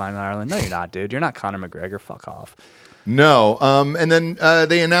big to headline in Ireland. No, you're not, dude. You're not Conor McGregor. Fuck off. No. And then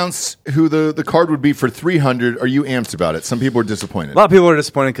they announced who the card would be for 300. Are you amped about it? Some people are disappointed. A lot of people are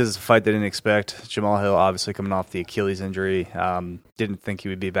disappointed because it's a fight they didn't expect. Jamal Hill, obviously coming off the Achilles injury, didn't think he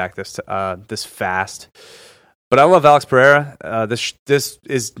would be back this fast. But I love Alex Pereira. This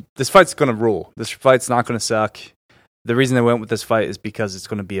fight's going to rule. This fight's not going to suck. The reason they went with this fight is because it's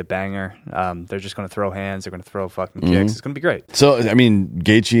going to be a banger. They're just going to throw hands. They're going to throw fucking kicks. It's going to be great. So I mean,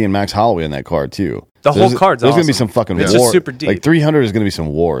 Gaethje and Max Holloway in that card too. The whole card's There's going to be awesome. some fucking It's war. just super deep. Like 300 is going to be some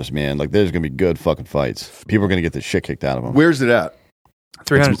wars, man. Like there's going to be good fucking fights. People are going to get the shit kicked out of them. Where's it at?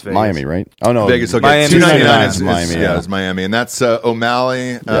 300 It's Miami, right? Oh no, Vegas. Okay. Miami. 299 is Miami. Yeah, it's Miami, and that's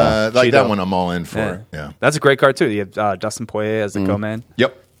O'Malley. Like Cheeto. that one, I'm all in for. Yeah. That's a great card too. You have Dustin Poirier as the co-man.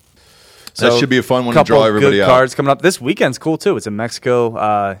 Yep. That should be a fun one to Couple draw everybody good out. cards coming up. This weekend's cool too. It's in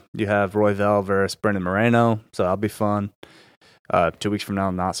Mexico. You have Roy Vel versus Brendan Moreno, so that'll be fun. 2 weeks from now,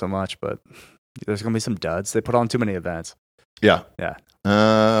 not so much, but there's gonna be some duds. They put on too many events. Yeah. Yeah.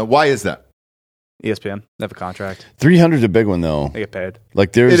 Why is that? ESPN, they have a contract. 300's a big one though. They get paid.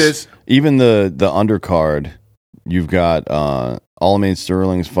 Like there's It is. even the undercard. You've got Aljamain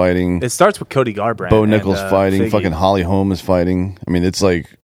Sterling's fighting. It starts with Cody Garbrandt. Bo and, Nichols fighting. Figgy. Fucking Holly Holm is fighting. I mean, it's like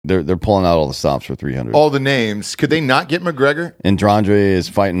they're pulling out all the stops for 300. All the names. Could they not get McGregor? Andrade is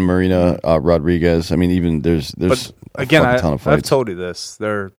fighting Marina Rodriguez. I mean, even there's But a again, fucking ton of I've fights. told you this.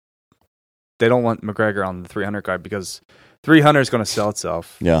 They don't want McGregor on the 300 card because 300 is going to sell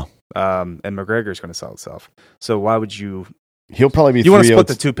itself. Yeah, And McGregor is going to sell itself. So why would you? he'll probably be. You want to 3-0 split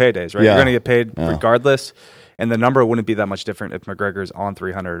the 2 paydays, right? Yeah. You're going to get paid Yeah. regardless, and the number wouldn't be that much different if McGregor's on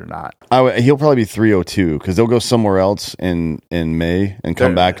 300 or not. He'll probably be 302 because they'll go somewhere else in May and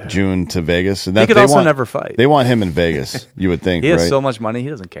come They're- back June to Vegas. And He could they also want, never fight. They want him in Vegas. You would think, He has right? so much money, he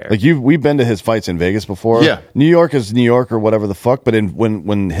doesn't care. Like we've been to his fights in Vegas before. Yeah. New York is New York or whatever the fuck. But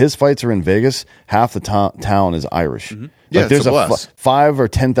when his fights are in Vegas, half the town is Irish. Mm-hmm. Yeah, Like there's it's a plus. 5 or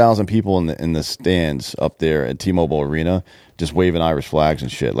 10,000 people in the stands up there at T-Mobile Arena, just waving Irish flags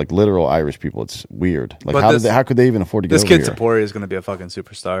and shit. Like literal Irish people. It's weird. Like But how could they even afford to get This over kid here? Tapori is going to be a fucking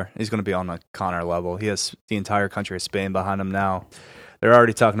superstar. He's going to be on a Connor level. He has the entire country of Spain behind him now. They're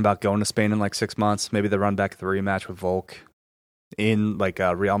already talking about going to Spain in like 6 months. Maybe they run back the rematch with Volk in like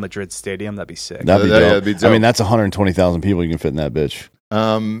Real Madrid Stadium. That'd be sick. That'd be Yeah, dope. that'd be dope. I mean, that's 120,000 people you can fit in that bitch.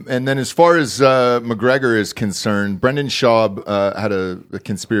 And then as far as McGregor is concerned, Brendan Schaub had a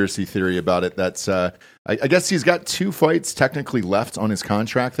conspiracy theory about it. That's I guess he's got 2 fights technically left on his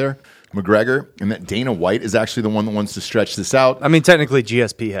contract there, McGregor, and that Dana White is actually the one that wants to stretch this out. I mean, technically,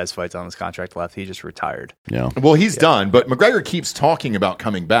 GSP has fights on his contract left. He just retired. Yeah. Well, he's done, but McGregor keeps talking about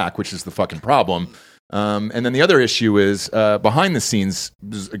coming back, which is the fucking problem. And then the other issue is behind the scenes,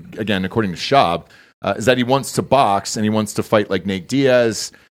 again, according to Schaub, is that he wants to box and he wants to fight like Nate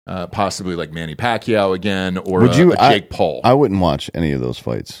Diaz possibly like Manny Pacquiao again, or Would you? Jake Paul. I wouldn't watch any of those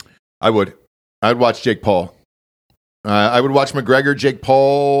fights. I would. I'd watch Jake Paul. I would watch McGregor, Jake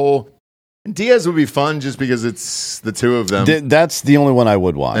Paul. Diaz would be fun just because it's the two of them. That's the only one I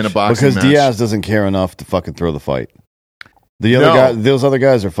would watch In a boxing because match. Diaz doesn't care enough to fucking throw the fight. Those other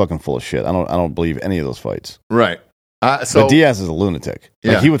guys are fucking full of shit. I don't believe any of those fights. Right. But Diaz is a lunatic.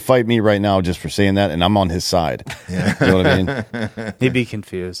 Yeah. Like, he would fight me right now just for saying that, and I'm on his side. Yeah. You know what I mean? He'd be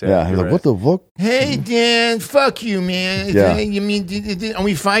confused. Yeah. He's like, what the fuck? Hey, Dan, fuck you, man. Yeah. You mean, are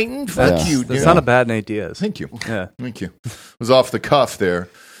we fighting? Fuck you, That's dude. not a bad Nate Diaz. Thank you. Yeah. Thank you. It was off the cuff there.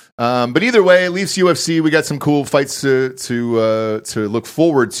 But either way, Leafs UFC, we got some cool fights to look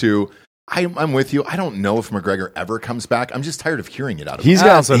forward to. I'm with you. I don't know if McGregor ever comes back. I'm just tired of hearing it out of him. I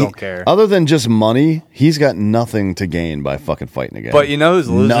also don't care. Other than just money, he's got nothing to gain by fucking fighting again. But you know who's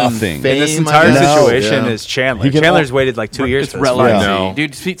losing Nothing. in this Fame, entire I guess. situation No. is Chandler. He can Chandler's waited like 2 years It's for this fight. relevancy, No.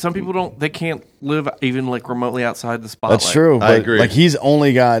 dude. See, some people they can't live even like remotely outside the spotlight. That's true. I But agree. like, he's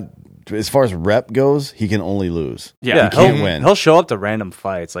only got, as far as rep goes, he can only lose. Yeah, he can't win. He'll show up to random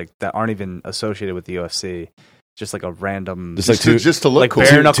fights like that aren't even associated with the UFC. Just like a random, Just like two, just to look like cool.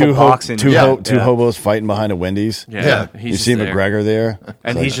 bare knuckle boxing. two Yeah. hobos fighting behind a Wendy's. Yeah, Yeah. he's You just see there. McGregor there,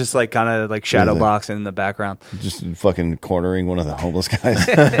 and he's just like kind of like shadow boxing in the background. just fucking cornering one of the homeless guys.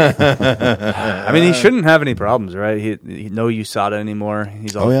 I mean, he shouldn't have any problems, right? He no USADA anymore.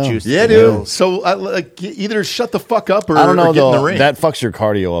 He's all yeah. juiced. Yeah, to the dude. gills. So like, either shut the fuck up or, I don't know or get in the though. ring. That fucks your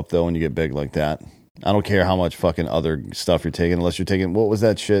cardio up though when you get big like that. I don't care how much fucking other stuff you're taking, unless you're taking what was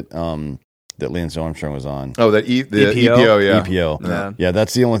that shit that Lance Armstrong was on. Oh, the EPO? EPO, yeah. EPO. Yeah.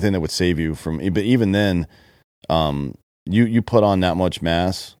 That's the only thing that would save you from. But even then, you put on that much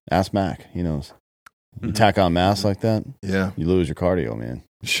mass. Ask Mac, he knows. You tack on mass like that, Yeah, you lose your cardio, man.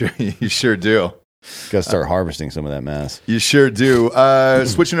 sure, you sure do. Got to start harvesting some of that mass. You sure do.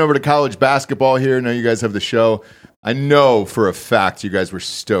 Switching over to college basketball here. Now you guys have the show. I know for a fact you guys were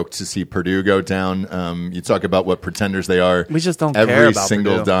stoked to see Purdue go down. You talk about what pretenders they are. We just don't every care about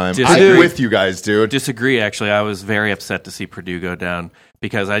single Purdue. dime. Disagree. I'm with you guys, dude. Disagree. Actually, I was very upset to see Purdue go down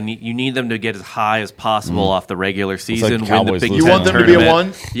because you need them to get as high as possible off the regular season. like win the Cowboys Big losing. You want Ten them to be a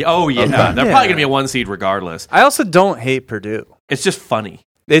tournament. one? Yeah, oh yeah, Okay. they're Yeah. probably gonna be a 1 seed regardless. I also don't hate Purdue. It's just funny.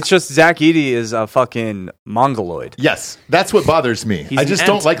 It's just Zach Edey is a fucking mongoloid. Yes, that's what bothers me. I an just ant.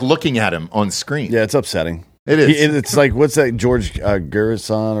 don't like looking at him on screen. Yeah, it's upsetting. It is. It's like, what's that, George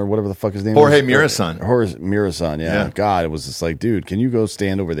Gurison or whatever the fuck his name Jorge is? Mirasan. Jorge Mirasan, yeah. Yeah. God, it was just like, dude, can you go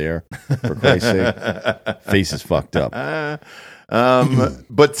stand over there? For Christ's sake. Face is fucked up. But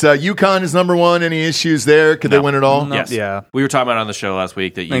UConn is number one. Any issues there? Could they win it all? No. Yes. Yeah. We were talking about on the show last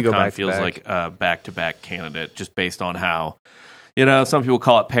week that They go UConn back to feels back. like a back-to-back candidate just based on how, some people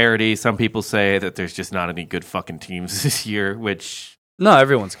call it parity. Some people say that there's just not any good fucking teams this year, which, No,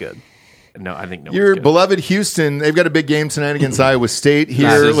 everyone's good. no, I think no Your one's good. beloved Houston, they've got a big game tonight against Iowa State here.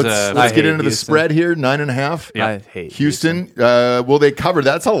 This is, Let's I get hate into the Houston. spread here, 9.5. Yeah. I hate Houston, will they cover?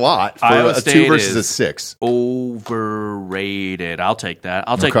 That's a lot for Iowa a 2 State versus a is 6. Overrated. I'll take that.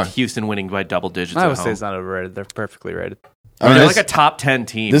 I'll take Okay. Houston winning by double digits Iowa at home. State's not overrated. They're perfectly rated. I mean, They're this, like a top 10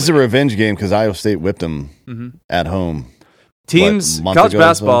 team. this is a revenge game because Iowa State whipped them at home. Teams, What, month college ago or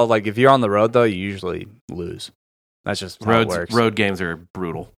basketball, so? like if you're on the road though, you usually lose. That's just how it works. road games are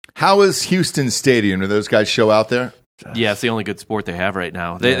brutal. How is Houston Stadium? Do those guys show out there? Yeah, it's the only good sport they have right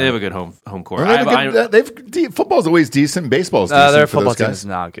now. They have a good home court. Well, football's always decent. Baseball's decent. Their for football those team guys. is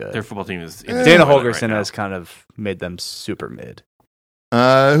not good. their football team is Dana right Holgerson now. has kind of made them super mid.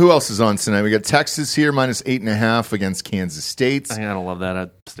 Who else is on tonight? We got Texas here, minus 8.5 against Kansas State. I don't love that.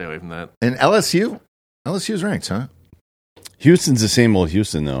 I'd stay away from that. And LSU? LSU's ranked, huh? Houston's the same old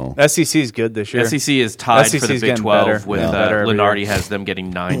Houston, though. SEC is good this year. SEC is tied for the SEC is Big getting 12 better. with Yeah. Better every Lenardi year. has them getting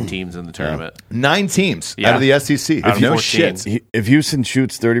 9 teams in the tournament. 9 teams Yeah. out of the SEC. Out of no 14. shit. If Houston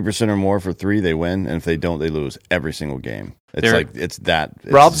shoots 30% or more for 3, they win. And if they don't, they lose every single game. It's They're- like, it's that.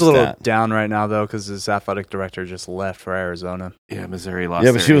 It's Rob's just a little that. down right now though because his athletic director just left for Arizona. Yeah, Missouri lost.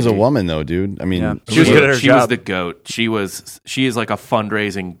 Yeah, but their she was a AD. woman, though, dude. I mean, Yeah. She was good at her She was job. the GOAT. She is like a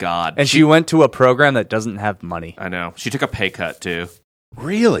fundraising god. And she went to a program that doesn't have money. I know. She took a pay cut too.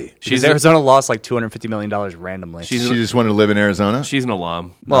 Really? Because Arizona lost like $250 million randomly. She just wanted to live in Arizona? She's an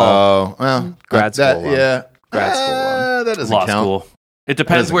alum. Oh, well. grad school alum. Yeah. Grad school alum. That doesn't Law count. school. It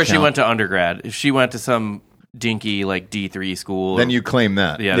depends doesn't where she count. went to undergrad. If she went to some dinky like D3 school, Then you claim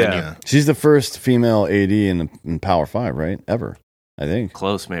that. Yeah, Yeah. then you she's the first female AD in Power 5, right? Ever, I think.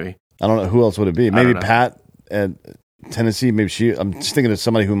 close maybe. I don't know. Who else would it be? don't Maybe know. Pat Tennessee. Maybe I'm just thinking of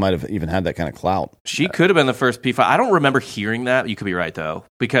somebody who might have even had that kind of clout. She could have been the first P5. I don't remember hearing that. You could be right though,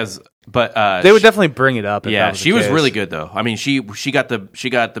 but they would definitely bring it up. If yeah, that was she the was case. really good though. I mean, she got the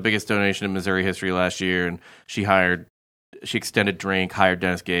biggest donation in Missouri history last year, and she extended Drink, hired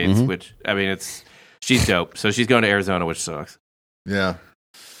Dennis Gates, which I mean, she's dope. So she's going to Arizona, which sucks. Yeah.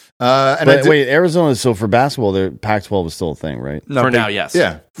 Wait, Arizona. So for basketball, their Pac-12 is still a thing, right? No, For now, yes.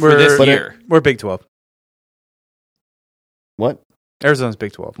 Yeah. For this year, we're Big 12. What? Arizona's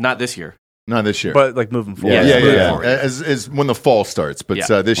Big 12, not this year. Not this year. but like moving forward. yeah. moving forward. As when the fall starts. But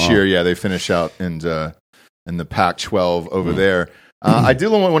Yeah. this year, they finish out in the Pac-12 over there. I do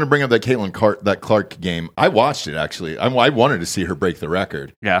want to bring up that that Clark game. I watched it actually. I wanted to see her break the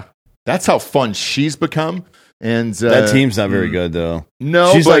record. Yeah. That's how fun she's become. And That team's not very good though.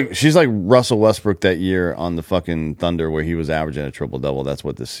 No, she's like Russell Westbrook that year on the fucking Thunder where he was averaging a triple double. That's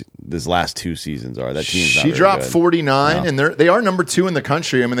what this last 2 seasons are. That team's not she very dropped good. 49, and they are number 2 in the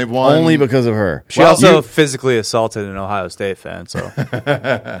country. I mean, they've won Only because of her. She also physically assaulted an Ohio State fan, so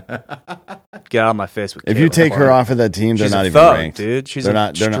get out of my face with If you Caitlin take her Clark. off of that team, they're She's not a even thug, ranked. dude. She's They're a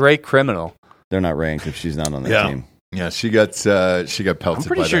not- they're straight criminal. They're not ranked if she's not on that team. Yeah, she got pelted. I'm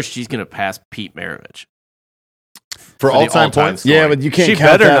pretty by sure that. she's going to pass Pete Maravich. for the all-time all-time points. scoring. Yeah, but you can't She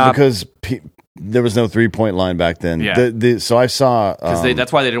count better that not- because there was no 3-point line back then. Yeah. So I saw Because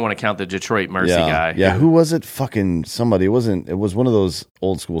that's why they didn't want to count the Detroit Mercy guy. Yeah, who was it? Fucking somebody. It was one of those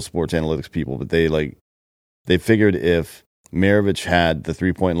old school sports analytics people, but they figured if Maravich had the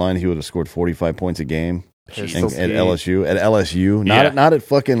 3-point line, he would have scored 45 points a game. Pistol At Pete. LSU, Yeah. not at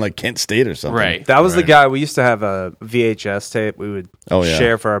fucking like Kent State or something. Right. That was the Right. guy. We used to have a VHS tape we would Oh, yeah.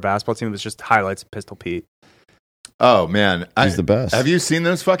 share for our basketball team. It was just highlights of Pistol Pete. Oh man, He's the best. Have you seen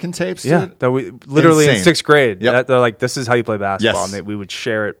those fucking tapes? Yeah, dude? that we literally Insane. in 6th grade. Yep. They're like, "This is how you play basketball," Yes. and we would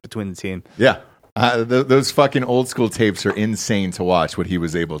share it between the team. Yeah. Those fucking old school tapes are insane to watch. What he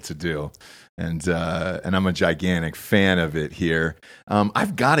was able to do, and I'm a gigantic fan of it here.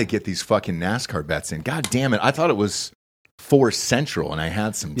 I've got to get these fucking NASCAR bets in. God damn it! I thought it was 4 Central, and I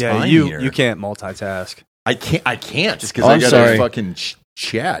had some Yeah, time you here. can't multitask. I can't just because Oh, I I'm got sorry. to fucking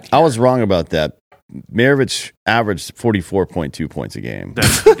chat. I was wrong about that. Maravich averaged 44.2 points a game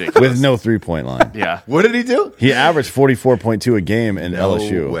That's ridiculous. with no 3-point line. Yeah. What did he do? He averaged 44.2 a game in No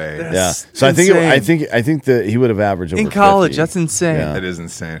LSU. way. Yeah. That's So I insane. think that he would have averaged over In college, 50. that's insane. Yeah. That is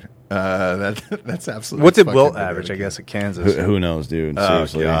insane. That's absolutely. What did fucking Wilt ridiculous. average? I guess at Kansas. Who knows, dude? Oh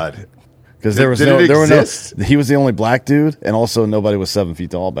Seriously. God. Because there was Did no, it there were exist? no. He was the only black dude, and also nobody was 7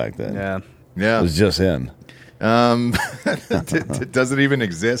 feet tall back then. Yeah. It Yeah. was just him. Does it even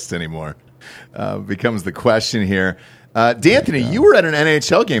exist anymore? Becomes the question here. D'Anthony, you were at an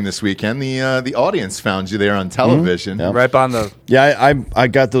NHL game this weekend. The audience found you there on television. Yep. Right on the. Yeah, I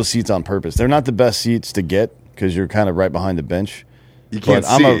got those seats on purpose. They're not the best seats to get because you're kind of right behind the bench. You can't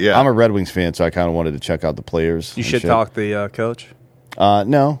But see. I'm a Red Wings fan, so I kind of wanted to check out the players. You and should shit. talk the coach.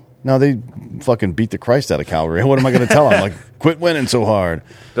 No, they fucking beat the Christ out of Calgary. What am I going to tell them? Like, quit winning so hard.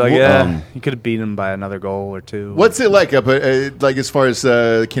 Be like, yeah, you could have beaten him by another goal or two. What's it like up like as far as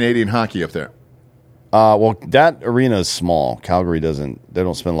Canadian hockey up there? Well, that arena is small. Calgary doesn't. They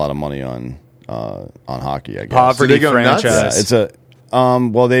don't spend a lot of money on hockey. I guess. Poverty So they go nuts? franchise? Yeah, it's a.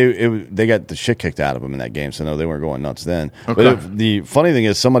 Well, they got the shit kicked out of them in that game, so no, they weren't going nuts then. Okay. But the funny thing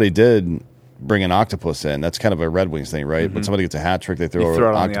is, somebody did bring an octopus in. That's kind of a Red Wings thing, right? When somebody gets a hat trick, they throw throw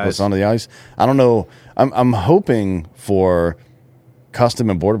an it on the octopus ice. onto the ice. I don't know. I'm hoping for Custom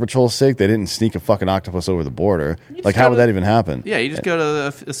and Border Patrol's sake, they didn't sneak a fucking octopus over the border. Like, how would that even happen? Yeah, you just go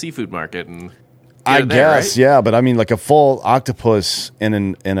to a seafood market and. I get it there, guess, right? yeah, but I mean, like a full octopus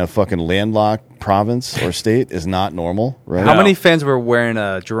in a fucking landlocked province or state is not normal, right? How No. many fans were wearing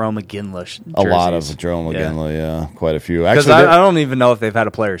a Jerome McGinley jerseys? A lot of Jerome McGinley, yeah, quite a few. Because Actually, I don't even know if they've had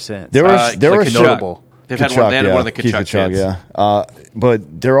a player since. there were like notable. They've had one. They had one of the Keith Kachuk Kachuk, kids. yeah.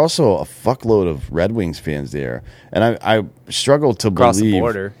 But there are also a fuckload of Red Wings fans there, and I struggle to Across the believe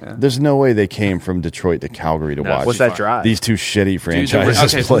border, yeah. there's no way they came from Detroit to Calgary to watch. What's that drive? These two shitty Dude,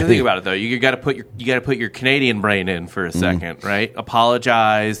 franchises okay, so play. think about it though. You got to put your Canadian brain in for a second, right?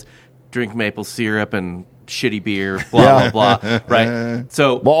 Apologize, drink maple syrup and shitty beer, blah blah blah, right?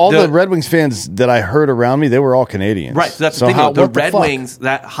 So Well, all the Red Wings fans that I heard around me, they were all Canadians. right. So that's the thing. Though. The what Red fuck? Wings,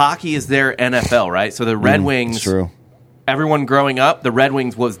 that hockey is their NFL, right? So the Red Wings, It's true. everyone growing up, the Red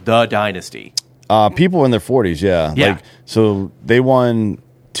Wings was the dynasty. People in their 40s, yeah. Yeah. Like, so they won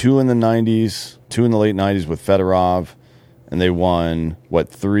 2 in the 90s, 2 in the late 90s with Fedorov, and they won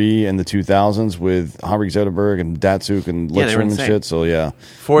 3 in the 2000s with Henrik Zetterberg and Datsuk and Yeah, they were Lidstrom and insane. shit. So yeah,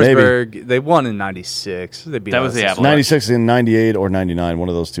 Forsberg, they won in '96. They beat That was us. the Avalanche. 96 and 98 or 99, one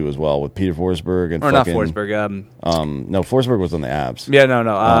of those two as well with Peter Forsberg and Or not fucking, Forsberg. no, Forsberg was on the Abs. Yeah, no.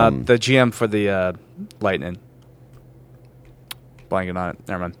 The GM for the Lightning. Blanking on it.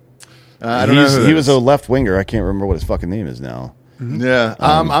 Never mind. I don't know. Who He that was is. a left winger. I can't remember what his fucking name is now. Yeah.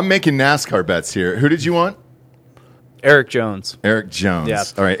 I'm making NASCAR bets here. Who did you want? Eric Jones. Eric Jones. Yeah.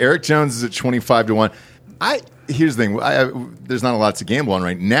 All right. Eric Jones is at 25-1. Here's the thing. There's not a lot to gamble on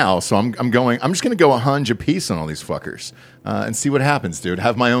right now, so I'm just going to go 100 piece on all these fuckers and see what happens, dude.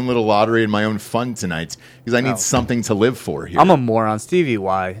 Have my own little lottery and my own fun tonight because I need something to live for here. I'm a moron. Stevie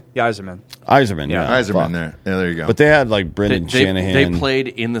Y. Yzerman. Iserman, Yeah, yeah. Eiserman fuck. there. Yeah, there you go. But they had like Brendan They Shanahan. played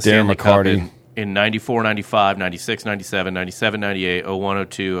in the Darren Stanley Cup McCarty. in 94, 95, 96, 97, 97, 98, 01,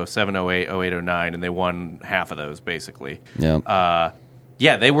 02, 07, 08, 08, 09, and they won half of those basically. Yeah.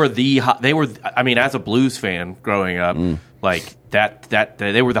 Yeah, they were I mean, as a Blues fan growing up, like that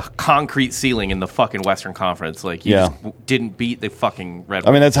they were the concrete ceiling in the fucking Western Conference. Like you Yeah. just didn't beat the fucking Red Wings.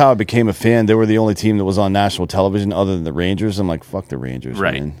 I mean, that's how I became a fan. They were the only team that was on national television other than the Rangers. I'm like, fuck the Rangers,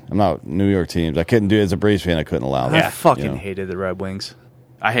 Right. man. I'm not New York teams. I couldn't do it as a Braves fan. I couldn't allow that. I fucking you know? hated the Red Wings.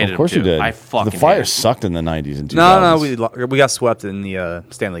 I hated Of course them you too. did. I fucking the Flyers hated them. sucked in the 90s and 2000s. No, we got swept in the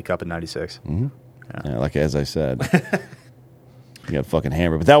Stanley Cup in '96. Yeah, like as I said. He got fucking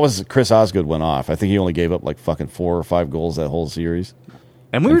hammered. But that was Chris Osgood went off. I think he only gave up like fucking 4 or 5 goals that whole series.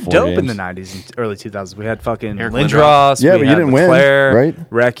 And we In were 4 dope in games. the '90s and early 2000s. We had fucking Eric Lindros. Yeah, we but you had didn't win, Leclerc, right?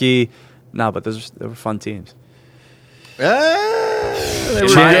 Recchi. No, but they were fun teams. they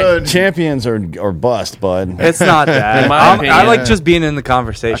were my- good. Champions are bust, bud. It's not that. In my I opinion, like just being in the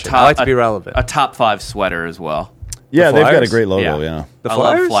conversation. I like to be relevant. A top 5 sweater as well. Yeah, they've got a Flyers? great logo, Yeah. yeah. The I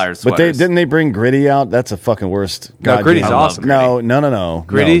love Flyers? Flyers But sweaters. didn't they bring Gritty out? That's a fucking worst. No, goddamn- Gritty's I love awesome. Gritty. No.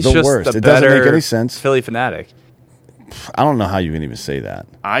 Gritty's the just worst. the It doesn't better make any sense. Philly fanatic. I don't know how you can even say that.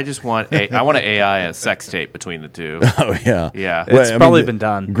 I just want I want to AI a sex tape between the two. Oh yeah, Yeah. It's probably been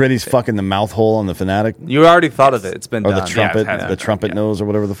done. Gritty's fucking the mouth hole on the Fanatic, You already thought of it. It's been or done. the trumpet, Yeah, it has the been trumpet done, nose, or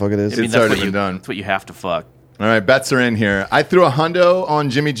whatever the fuck it is. I mean, It's that's already what been you, done. That's what you have to fuck. All right, bets are in here. I threw a hundo on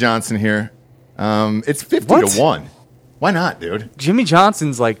Jimmy Johnson here. It's 50-1. Why not, dude? Jimmy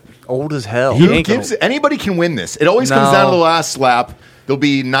Johnson's like old as hell. Who He ain't gonna- gives? Anybody can win this. It always comes No. down to the last lap. There'll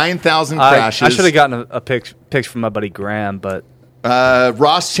be 9,000 crashes. I should have gotten a pick from my buddy Graham, but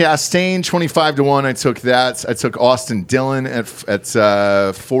Ross Chastain 25-1. I took that. I took Austin Dillon at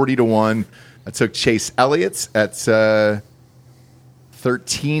 40-1. I took Chase Elliott at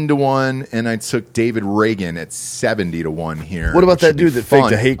 13-1, and I took David Reagan at 70-1 here. What about which that should be dude that faked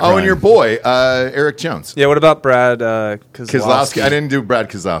fun. a hate Oh, and crime? your boy Eric Jones. yeah. What about Brad Kozlowski. I didn't do Brad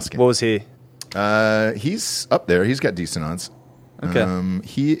Kozlowski. What was he? He's up there. He's got decent odds. Okay.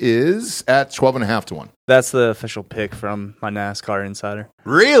 He is at 12.5-1. That's the official pick from my NASCAR insider.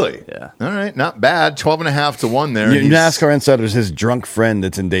 Really? Yeah. All right, not bad. 12.5-1 there. Your He's- NASCAR insider is his drunk friend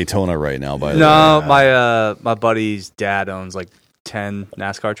that's in Daytona right now. By the way, No, my buddy's dad owns like 10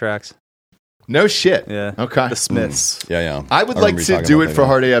 NASCAR tracks. No shit. Yeah. Okay. The Smiths. yeah. I would remember like you to talking do about it that for guy.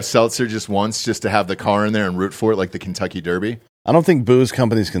 Hard AF Seltzer just once, just to have the car in there and root for it, like the Kentucky Derby. I don't think booze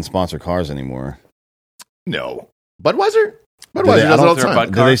companies can sponsor cars anymore. No. Budweiser? Do Budweiser they- does it all the they're a time.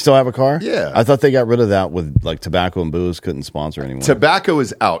 Bud Do they still have a car? Yeah. I thought they got rid of that with like tobacco and booze couldn't sponsor anymore. Tobacco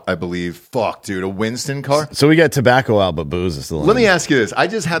is out, I believe. Fuck, dude. A Winston car? So we got tobacco out, but booze is still in. Let me ask you this. I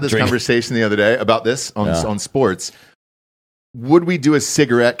just had this Drink. conversation the other day about this on Yeah. sports. Would we do a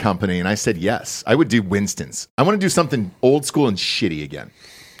cigarette company? And I said yes. I would do Winston's. I want to do something old school and shitty again.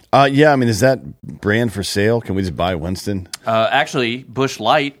 Yeah, I mean, is that brand for sale? Can we just buy Winston? Actually, Bush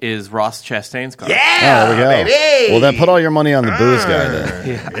Light is Ross Chastain's car. Oh, there we go. baby. Well, then put all your money on the booze guy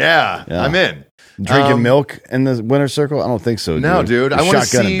then. Yeah, I'm in. Drinking milk in the winner's circle? I don't think so, dude. No, dude. I You're want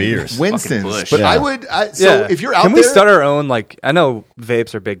to shotgunning see beers. Winston's. Fucking Bush. But Yeah. I would. Yeah. If you're out Can there, we start our own? Like, I know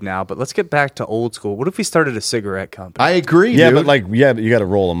vapes are big now, but let's get back to old school. What if we started a cigarette company? I agree. Yeah, dude. but like, you got to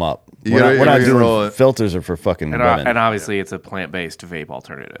roll them up. You We're gotta- not you gotta roll doing it. filters are for fucking And, women. and obviously, it's a plant-based vape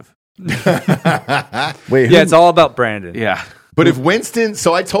alternative. Wait, who, yeah, it's all about Brandon. Yeah. But if Winston,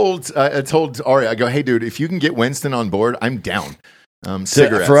 so I told Ari, I go, hey, dude, if you can get Winston on board, I'm down.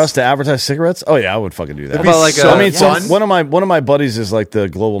 Cigarettes for us to advertise cigarettes? Oh yeah, I would fucking do that. It'd be How about like so a- I mean, fun. one of my buddies is like the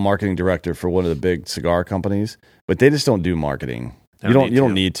global marketing director for one of the big cigar companies, but they just don't do marketing. You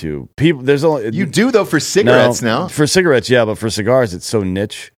don't need to. People, there's only You do though for cigarettes no, now. for cigarettes, yeah, but for cigars, it's so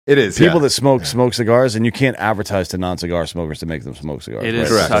niche. It is. People yeah. that smoke cigars, and you can't advertise to non-cigar smokers to make them smoke cigars. It is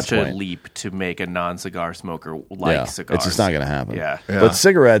Right? That's such the a point. leap to make a non-cigar smoker like Yeah, cigars. it's just not going to happen. Yeah. Yeah. But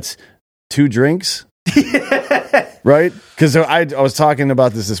cigarettes, 2 drinks, Right? Because I was talking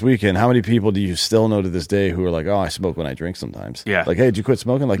about this weekend. How many people do you still know to this day who are like, oh, I smoke when I drink sometimes? Yeah. Like, hey, did you quit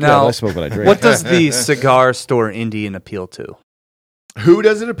smoking? Like, Now, yeah, I smoke when I drink. What does the cigar store Indian appeal to? Who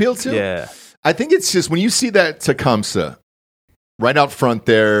does it appeal to? Yeah. I think it's just when you see that Tecumseh right out front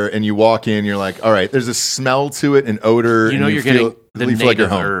there and you walk in, you're like, all right, there's a smell to it, an odor. You know and you're feel, getting the you feel like you're native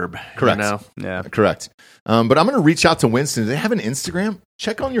home. herb. Correct. You know? Yeah. Correct. But I'm going to reach out to Winston. Do they have an Instagram?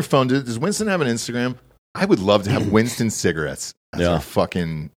 Check on your phone. Does Winston have an Instagram? I would love to have Winston cigarettes as our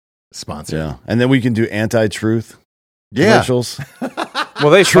fucking sponsor. Yeah. And then we can do anti-truth commercials. Well,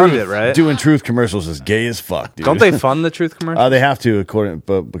 they fund it, right? Doing truth commercials is gay as fuck, dude. Don't they fund the truth commercial? They have to,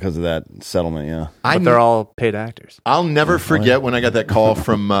 but because of that settlement, yeah. But they're all paid actors. I'll never forget when I got that call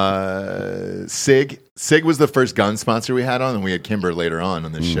from Sig. Sig was the first gun sponsor we had on, and we had Kimber later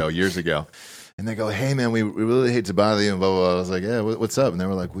on this show years ago. And they go, hey, man, we really hate to bother you, and blah, blah, blah. I was like, yeah, what's up? And they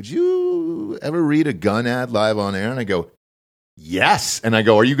were like, would you ever read a gun ad live on air? And I go, yes. And I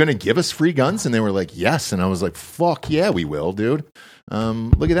go, are you going to give us free guns? And they were like, yes. And I was like, fuck yeah, we will, dude.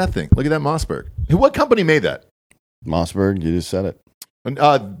 Look at that thing. Look at that Mossberg. What company made that? Mossberg, you just said it.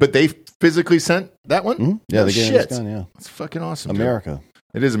 But they physically sent that one? Mm-hmm. Yeah, Oh, they gave shit. us gun, yeah. That's fucking awesome. dude. America.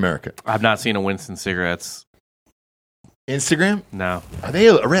 It is America. I've not seen a Winston cigarettes. Instagram? No. Are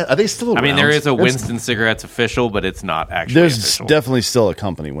they still around? I mean, there is a Winston cigarettes official, but it's not actually There's official. definitely still a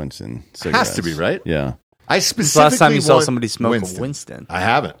company, Winston cigarettes. Has to be, right? Yeah. I When's the specifically last time you saw want somebody smoke a Winston? I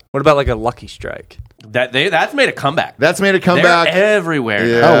haven't. What about like a Lucky Strike? That's made a comeback. That's made a They're comeback. everywhere.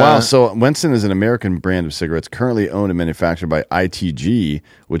 Yeah. now. Oh, wow. So Winston is an American brand of cigarettes currently owned and manufactured by ITG,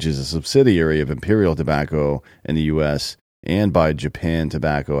 which is a subsidiary of Imperial Tobacco in the U.S. and by Japan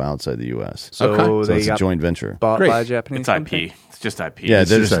Tobacco outside the U.S. So Okay. So they it's a got joint venture. bought Great. by a Japanese It's company? IP. It's just IP. Yeah, It's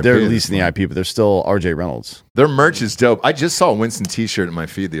just they're IP. releasing the IP, but they're still R.J. Reynolds. Their merch is dope. I just saw a Winston T-shirt in my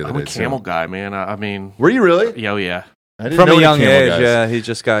feed the other I'm day. a camel too. guy, man. I mean, Were you really? yo, yeah. I didn't From know a any young camel age, guys. yeah. He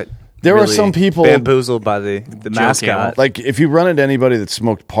just got There really are some people bamboozled by the mascot. Camel. like if you run into anybody that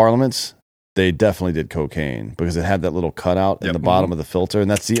smoked Parliaments, they definitely did cocaine because it had that little cutout in Yep. the bottom of the filter, and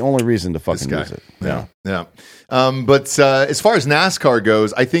that's the only reason to This fucking guy. use it. Yeah. But as far as NASCAR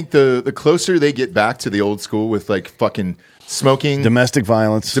goes, I think the closer they get back to the old school with like fucking smoking, Domestic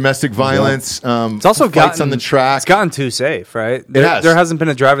violence. domestic violence, It's also fights gotten on the track. It's gotten too safe, right? has. There hasn't been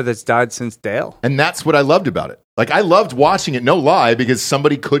a driver that's died since Dale. And that's what I loved about it. Like, I loved watching it, no lie, because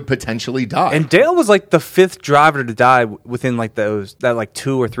somebody could potentially die. And Dale was like the fifth driver to die within like that like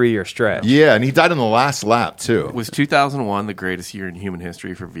 2 or 3 year stretch. yeah, and he died on the last lap, too. Was 2001 the greatest year in human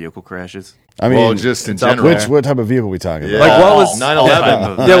history for vehicle crashes? I mean, Well, just in it's up general. there. what type of vehicle are we talking Yeah. about? Like, what was-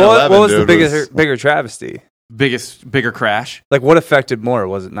 9/11? Yeah, what was the 9/11, bigger travesty? Bigger crash? Like, what affected more?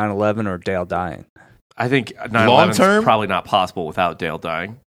 Was it 9/11 or Dale dying? I think 9/11 Long term? is probably not possible without Dale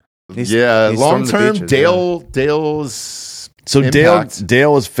dying. Yeah, he's long from the term, beaches, Dale's So impact.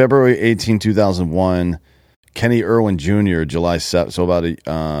 Dale was February 18, 2001. Kenny Irwin Jr. July 7th. So about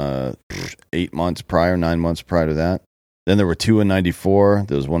 9 months prior to that. Then there were 2 in 94.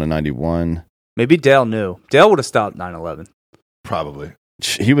 There was 1 in 91. Maybe Dale knew. Dale would have stopped 9/11. Probably.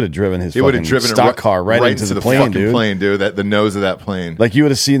 He would have driven his He would have fucking driven stock it car right into the plane, fucking dude. plane, dude. The nose of that plane. Like you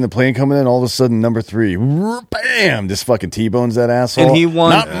would have seen the plane coming in, all of a sudden, number 3, bam, just fucking T-bones that asshole. And he won-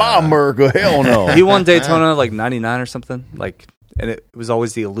 Not my America, hell no. He won Daytona like 99 or something. Like, and it was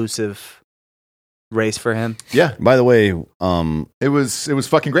always the elusive race for him. Yeah, By the way, it was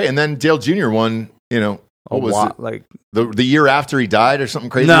fucking great. And then Dale Jr. won. What was it? Like, The year after he died or something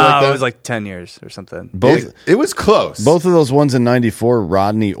crazy no, like that? it was like 10 years or something. It was close. both of those ones in 94,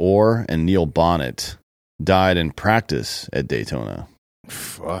 Rodney Orr and Neil Bonnet died in practice at Daytona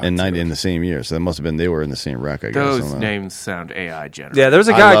Fuck, in dude. the same year. So that must have been, they were in the same wreck, I guess. I Those don't know. names sound AI generated. Yeah, there was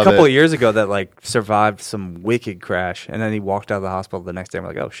a I guy a love couple it. of years ago that like survived some wicked crash, and then he walked out of the hospital the next day. And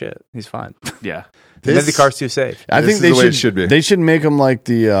we're like, oh shit, he's fine. Yeah. And then the car's too safe. I This think is the way it should be. They should make them like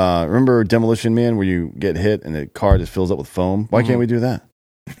the remember Demolition Man, where you get hit and the car just fills up with foam. Why can't we do that?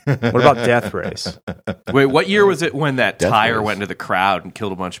 What about Death Race? Wait, what year was it when that Death tire Race. went into the crowd and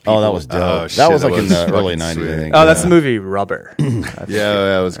killed a bunch of people? Oh, that was dope. Oh, that shit, was that like in was the early fucking 90s, sweet. I think. Oh, that's the movie Rubber.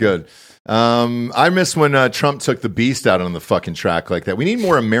 Yeah, it was good. I miss when Trump took the beast out on the fucking track like that. We need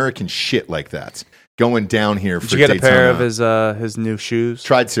more American shit like that going down here for Did you get Daytona. a pair of his new shoes?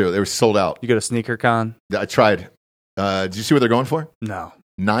 Tried to. They were sold out. You go to Sneaker Con? I tried. Did you see what they're going for? No,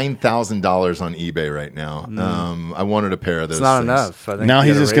 $9,000 on eBay right now. I wanted a pair of those. it's not things. enough. I think Now you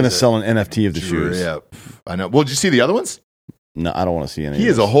he's gotta just going to raise it. sell an NFT of the shoes. Yeah, I know. Well, did you see the other ones? No, I don't want to see any. He of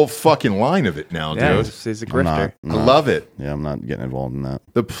has this. a whole fucking line of it now, Yeah, dude. he's a I'm grifter. not- I love it. Yeah, I'm not getting involved in that.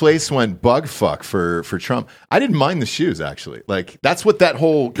 The place went bug fuck for Trump. I didn't mind the shoes, actually. Like, that's what that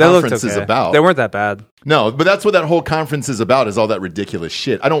whole They looked conference is okay. about. They weren't that bad. No, but that's what that whole conference is about, is all that ridiculous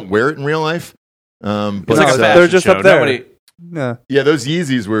shit. I don't wear it in real life. But It's like a No, fashion they're just show. up there. Nobody, Yeah. yeah, those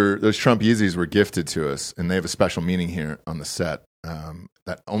Trump Yeezys were gifted to us, and they have a special meaning here on the set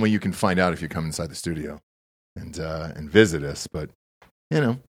that only you can find out if you come inside the studio and visit us. But, you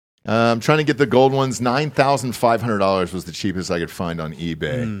know, I'm trying to get the gold ones. $9,500 was the cheapest I could find on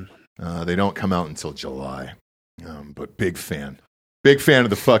eBay. They don't come out until July. But big fan of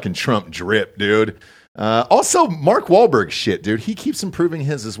the fucking Trump drip, dude. Also, Mark Wahlberg shit, dude. He keeps improving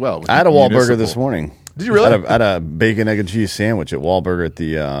his as well. I had a Wahlburger this morning. Did you really? I had a bacon, egg, and cheese sandwich at Wahlburger at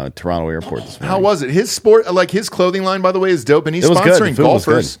the Toronto airport this morning. How was it? His his clothing line, by the way, is dope, and he's It was good. sponsoring The food was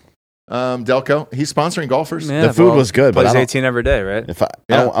golfers. Delco, he's sponsoring golfers. Yeah, The food was good, but plays I don't- 18 every day, right? If I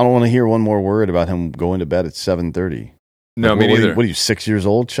don't want to hear one more word about him going to bed at 7:30. No, me What neither. are you, 6 years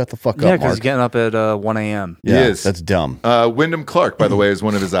old? Shut the fuck Yeah, up, because Mark. he's getting up at 1 a.m. Yeah, is. that's dumb. Wyndham Clark, by the way, is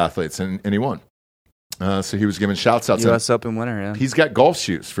one of his athletes, and he won. So he was giving shouts out to him. U.S. Open winner, yeah. He's got golf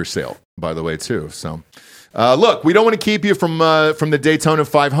shoes for sale, by the way, too. So, look, we don't want to keep you from the Daytona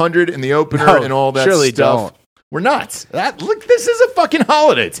 500 and the opener No, and all that surely stuff. don't. We're not. Look, this is a fucking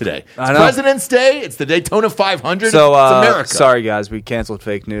holiday today. It's I know. President's Day. It's the Daytona 500. So, it's America. sorry, guys, we canceled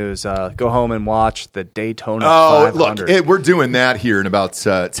fake news. Go home and watch the Daytona Oh, 500. look, we're doing that here in about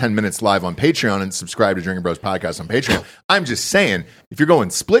 10 minutes live on Patreon, and subscribe to Drinkin' Bros Podcast on Patreon. I'm just saying, if you're going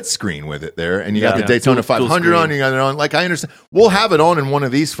split screen with it there, and you got the Yeah. Daytona Dual 500 on, screen. you got it on, like, I understand. We'll have it on in one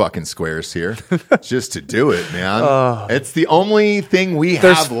of these fucking squares here just to do it, man. It's the only thing we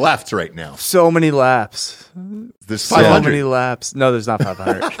have left right now. So many laps. This So 500. many laps. No, there's not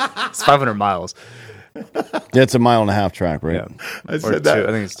 500. It's 500 miles. Yeah, it's a 1.5-mile track, right? Yeah. I Or said two. that.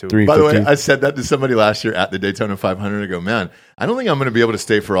 I think it's two. 3:15. By the way, I said that to somebody last year at the Daytona 500. I go, man, I don't think I'm going to be able to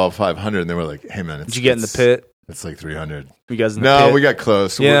stay for all 500. And they were like, hey, man, Did you get in the pit? It's like 300. You guys in the No, pit? we got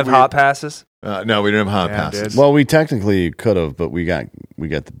close. You didn't have hot passes? No, we didn't have hot Damn, passes. dude. Well, we technically could have, but we got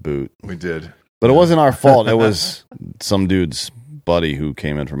the boot. We did. But it wasn't our fault. It was some dude's buddy who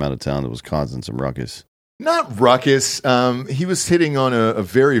came in from out of town that was causing some ruckus. Not ruckus. He was hitting on a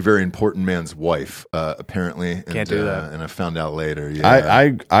very, very important man's wife, apparently. And, Can't do that. And I found out later.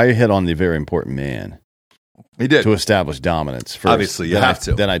 Yeah. I hit on the very important man He did. to establish dominance first. Obviously, you Then have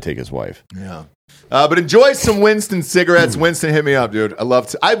to. Then I take his wife. Yeah. But enjoy some Winston cigarettes. Winston, hit me up, dude.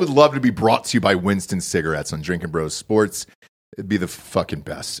 I would love to be brought to you by Winston cigarettes on Drinkin' Bros Sports. It'd be the fucking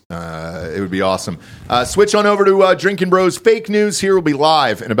best. It would be awesome. Switch on over to Drinkin' Bros Fake News. Here will be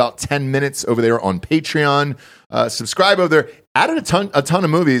live in about 10 minutes over there on Patreon. Subscribe over there. Added a ton of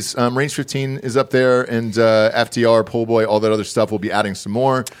movies. Range 15 is up there, and FDR, Pool Boy, all that other stuff. We'll be adding some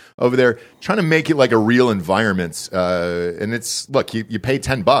more over there. Trying to make it like a real environment. And it's, look, you pay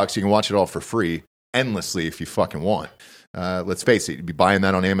 $10, you can watch it all for free, endlessly if you fucking want. Let's face it, you'd be buying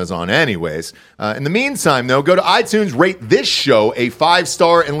that on Amazon anyways. In the meantime, though, go to iTunes, rate this show a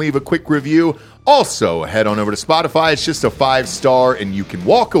 5-star, and leave a quick review. Also, head on over to Spotify. It's just a 5-star, and you can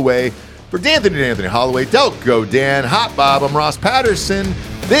walk away. For Anthony Holloway, Delco Dan, Hot Bob, I'm Ross Patterson.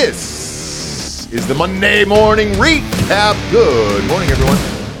 This is the Monday Morning Recap. Good morning,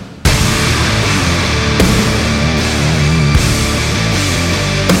 everyone.